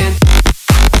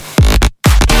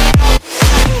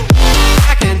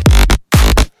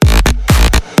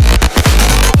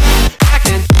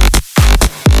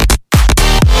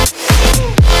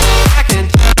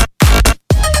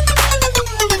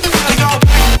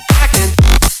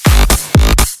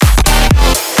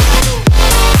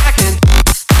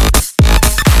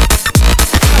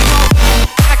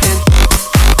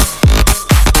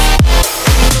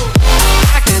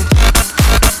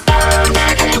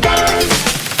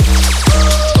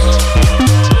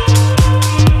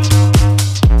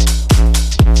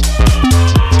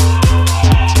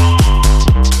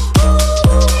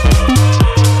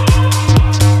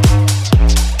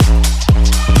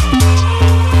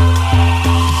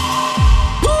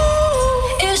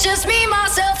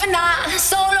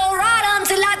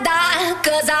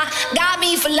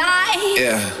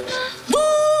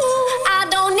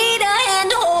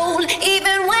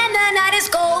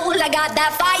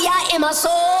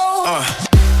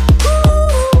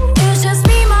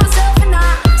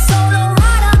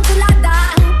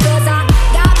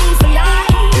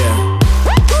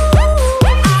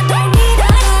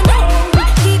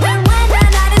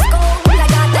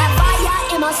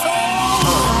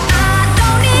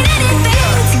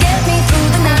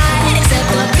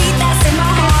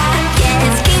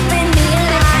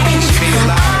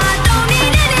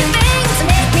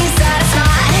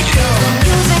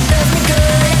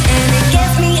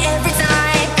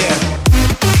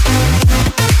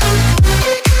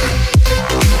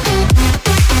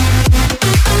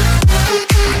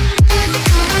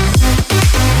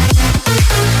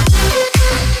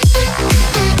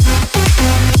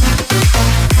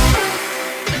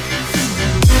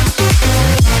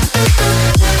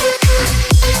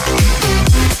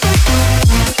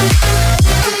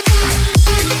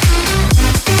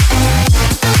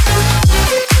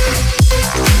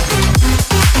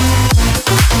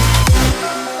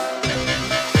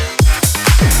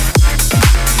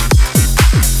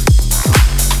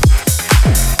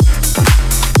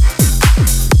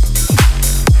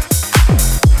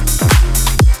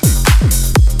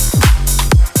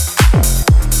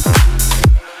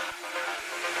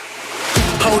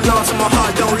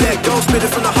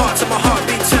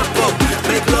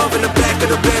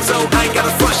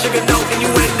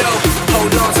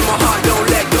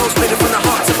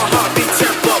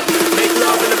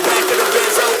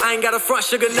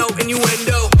 Sugar note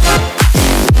innuendo.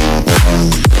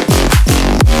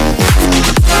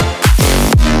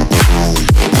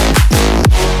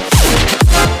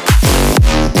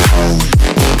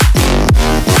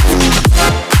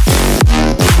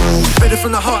 Spit it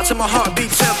from the heart to my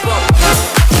heartbeat tempo.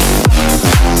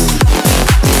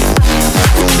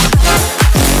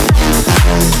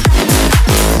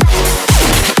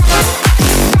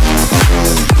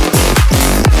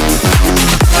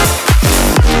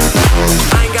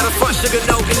 Sugar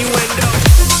note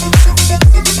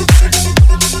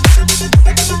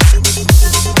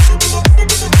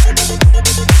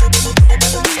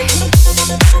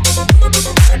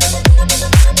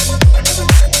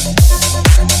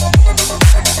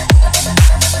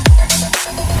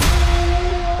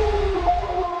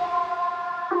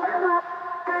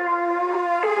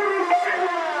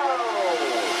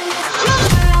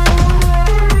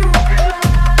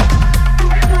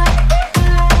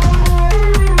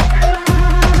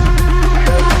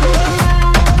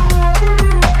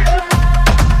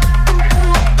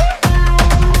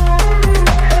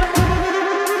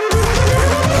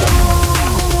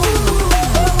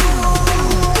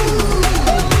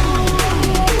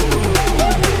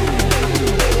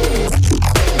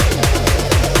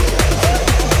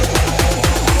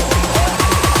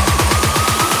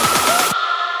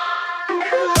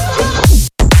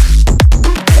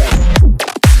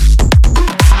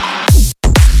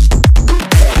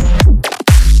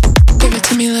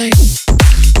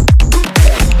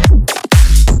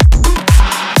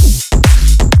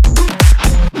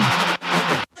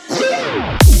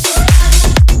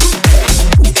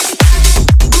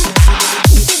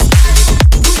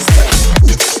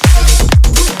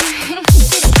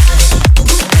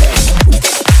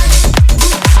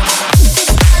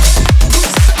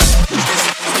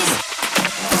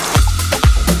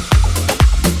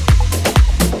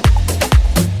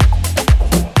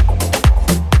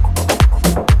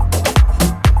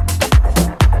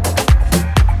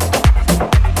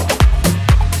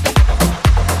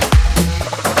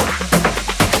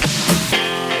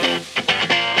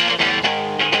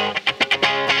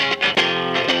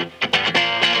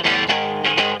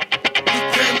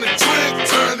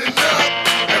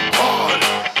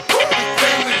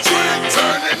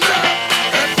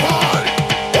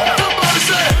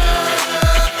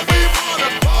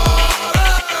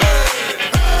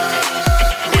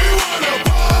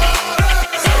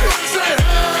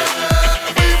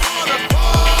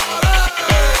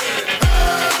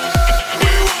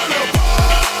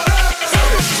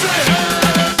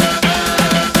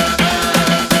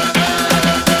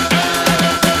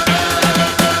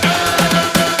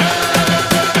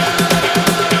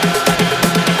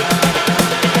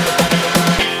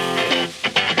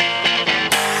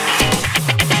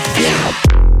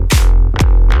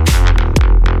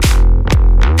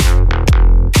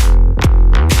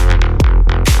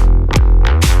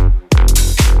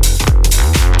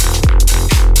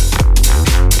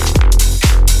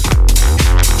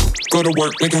Go to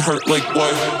work, make it hurt like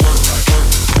what?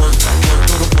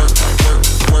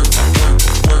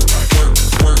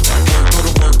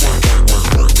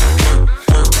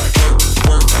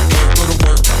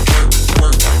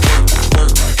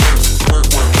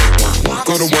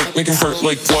 Go to work, make it hurt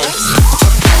like what?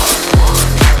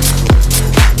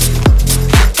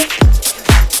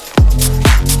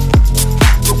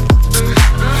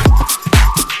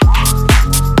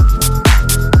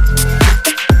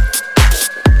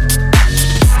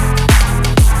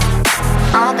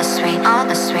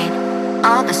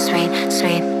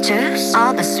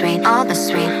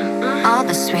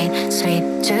 Sweet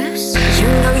juice. You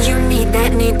know you need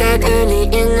that early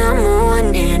in the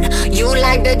morning. You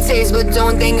like the taste but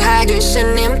don't think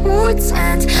hydration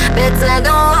important. Better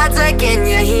than water, can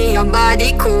you hear your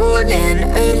body cooling?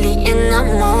 Early in the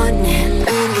morning,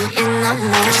 early in the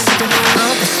morning.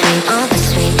 All the sweet, all the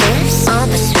sweetness, all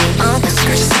the sweet, all the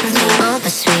sweet, all the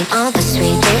sweet, all the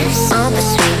sweetness, all the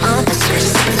sweet, all the sweet,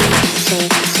 sweet,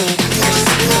 sweet,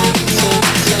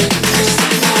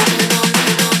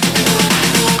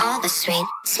 sweet,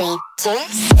 sweet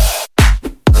taste.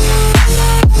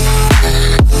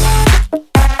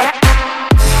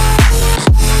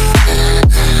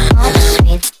 All the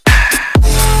sweet.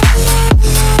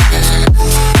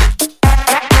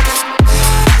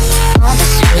 All the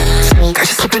sweet, sweet. Got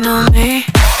you slipping on me.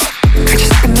 Got you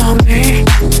slipping on me.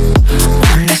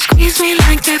 Wanna squeeze me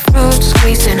like that fruit,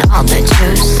 squeezing all the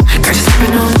juice. Got you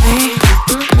slipping on me.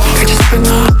 Got you slipping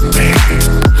on me.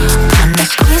 Wanna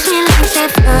squeeze me like that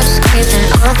fruit, squeezing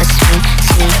all the sweet,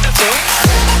 sweet juice.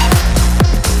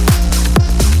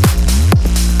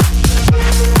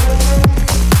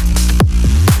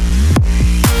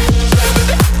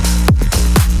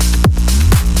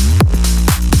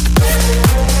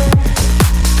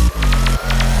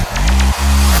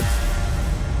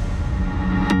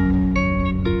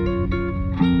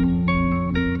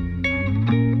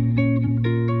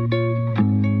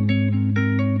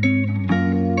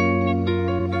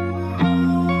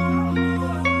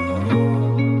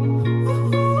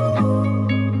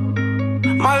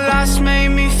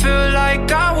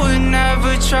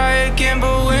 Try again,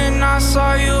 but when I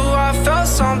saw you, I felt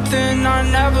something I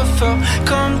never felt.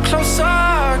 Come closer,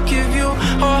 I'll give you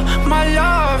all my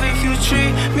love. If you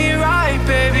treat me right,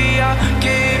 baby, I'll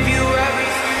give you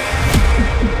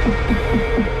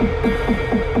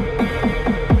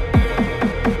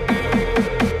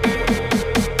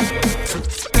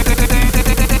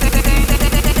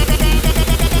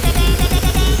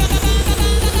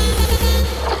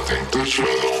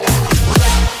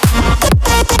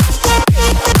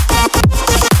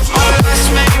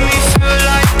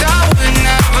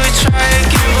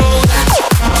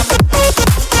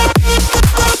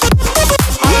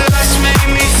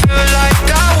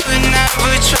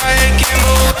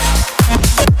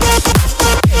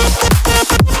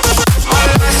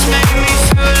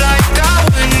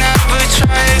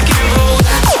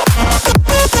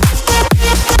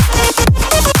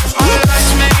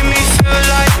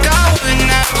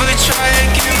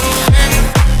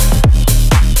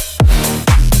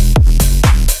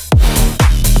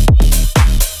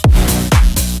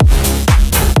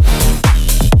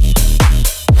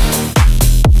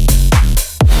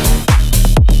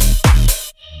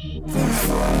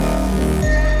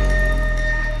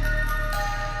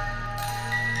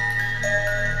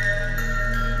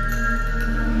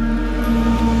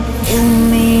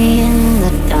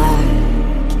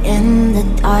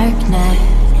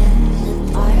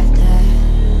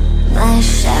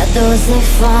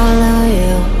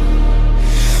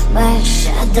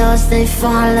they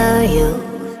follow you,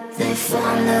 they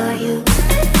follow you.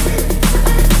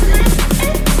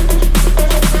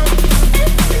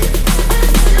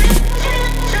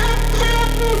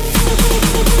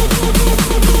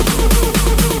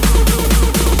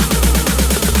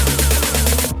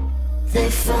 They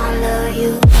follow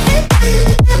you.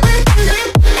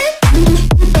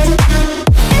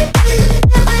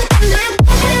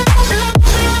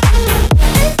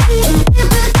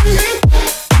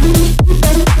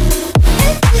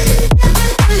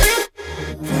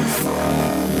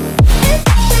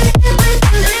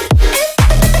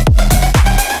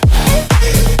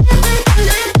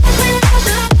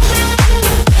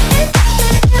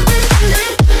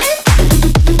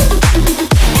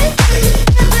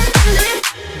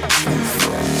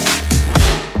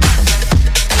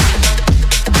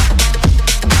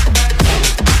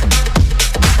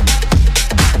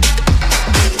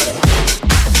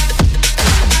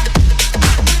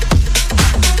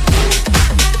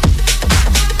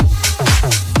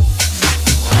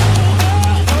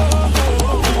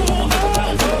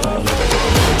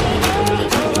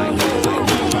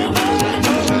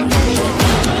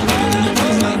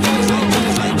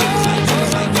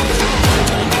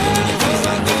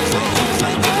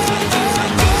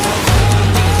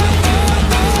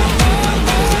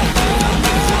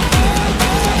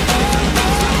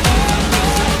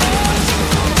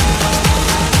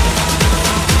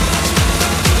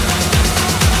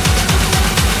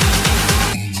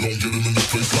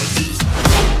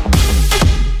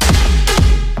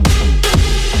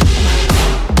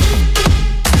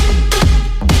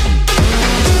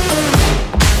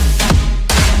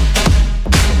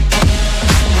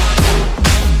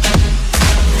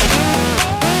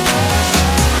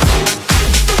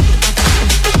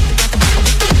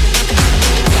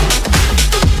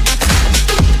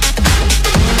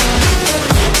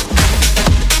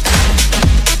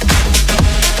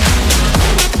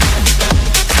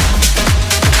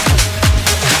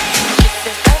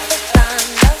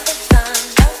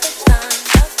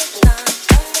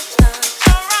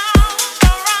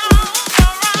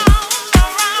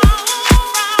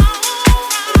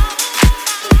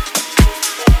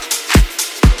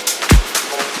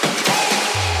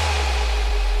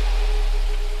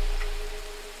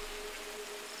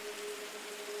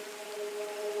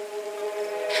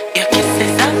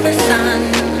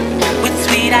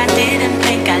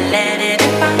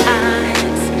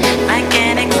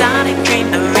 erotic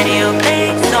dream. The radio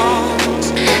plays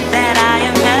songs that I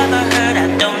have never heard. I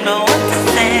don't know what to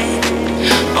say.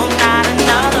 Oh, not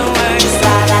another word. Just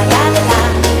la la la la la.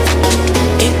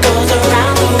 It goes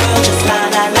around the world. Just la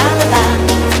la la la la.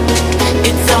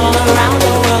 It's all around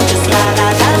the world. Just la la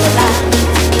la la la.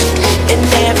 And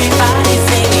everybody's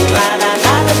singing la la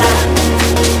la la la.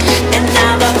 And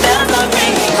now the bells are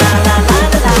ringing la la la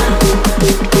la la.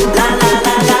 La la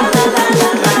la la la la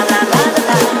la la la la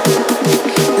la.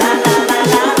 La la la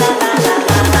la la la la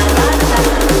la la la la. La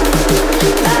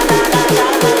la la la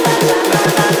la la la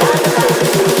la la.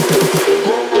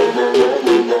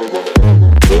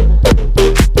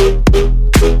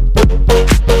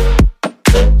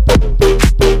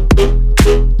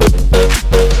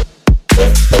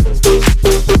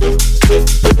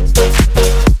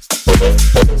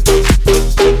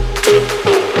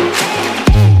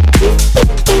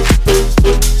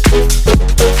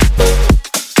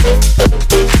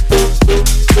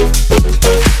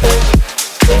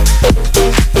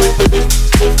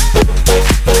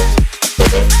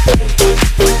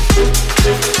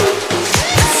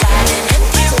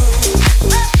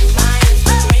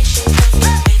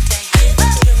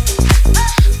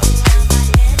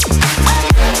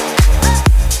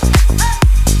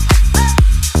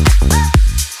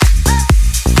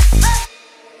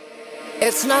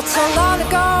 It's not so long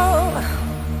ago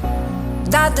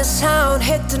that the sound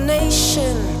hit the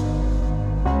nation.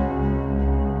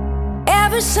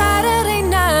 Every Saturday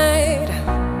night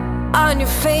on your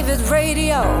favorite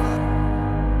radio,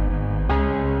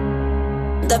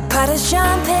 the party's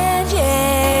jumping,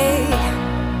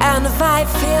 yeah, and the vibe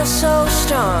feels so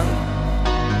strong.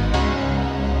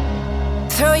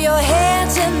 Throw your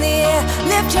hands in the air,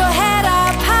 lift your head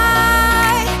up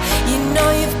high. You know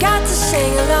you've got to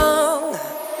sing along.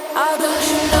 Oh, don't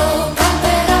you know, pump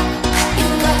it up.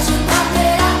 You've got to pump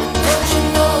it up. Don't you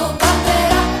know, pump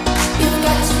it up. You've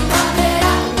got to pump it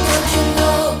up. Don't you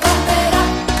know, pump it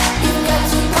up. You've got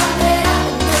to pump it up.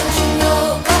 Don't you know,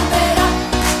 pump it up.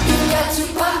 You've got to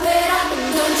pump it up.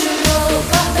 Don't you know,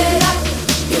 pump it up.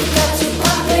 You've got to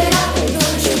pump it up.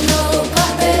 Don't you know,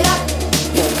 pump it up.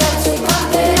 You've got to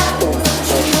pump it up. Don't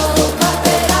you know, pump it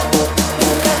up.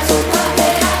 You've got to pump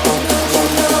it up. Don't you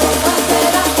know, pump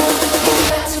it up. You've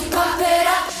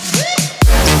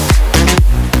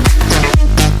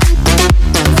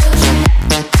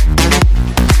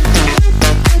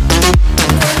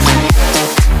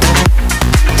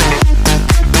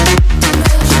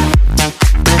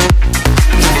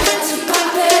got to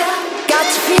pump it up. Got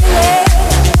to feel it.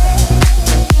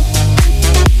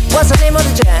 What's the name of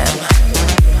the jam?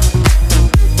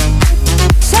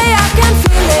 Say I can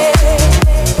feel it.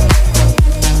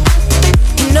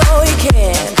 You know you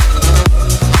can.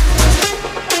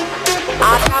 I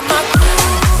got my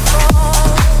groove on,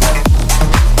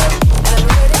 and I'm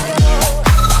ready to go.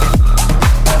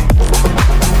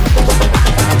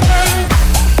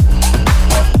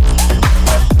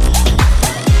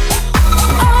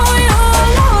 Oh,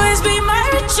 you'll always be my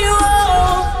ritual.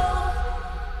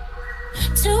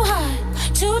 Too high,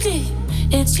 too deep.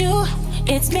 It's you,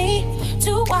 it's me.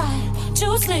 Too wide,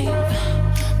 too sleep.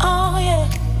 Oh yeah.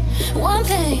 One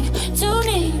thing, two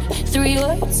need. 3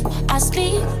 words I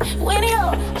speak when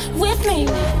you're with me,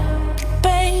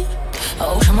 babe.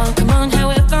 Oh come on,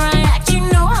 however I act, you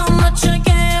know how much I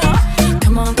care.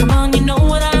 Come on, you know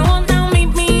what I want. Now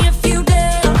meet me if you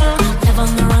dare. Live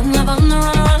on the run,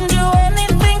 run. Do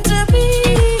anything to be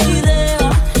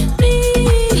there, be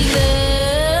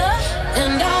there.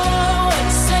 And I'll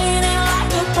always saying it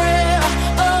like a prayer.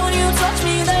 Oh, when you touch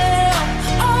me there.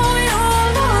 Oh,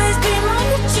 you'll always be my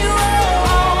ritual.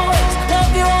 Always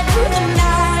love you all through the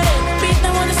night. Beat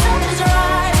them when the sun is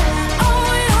right. Oh,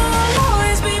 you'll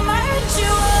always be my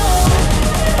ritual.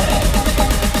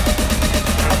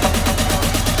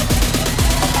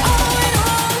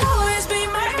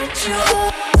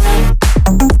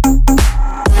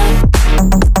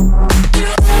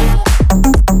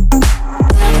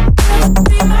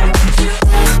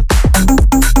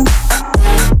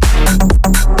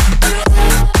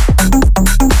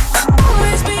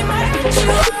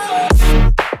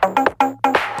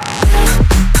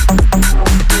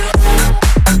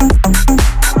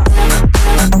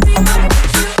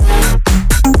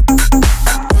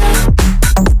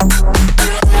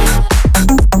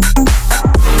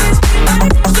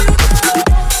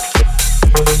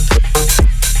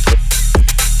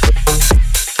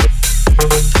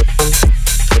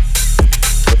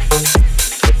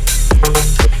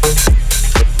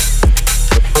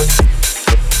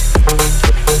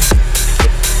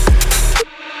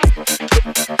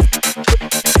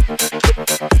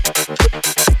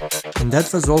 And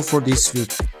that was all for this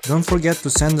week. Don't forget to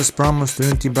send us promos to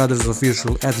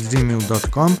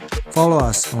unitybrothersofficial@gmail.com, follow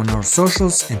us on our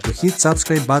socials, and to hit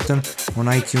subscribe button on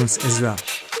iTunes as well.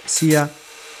 See ya!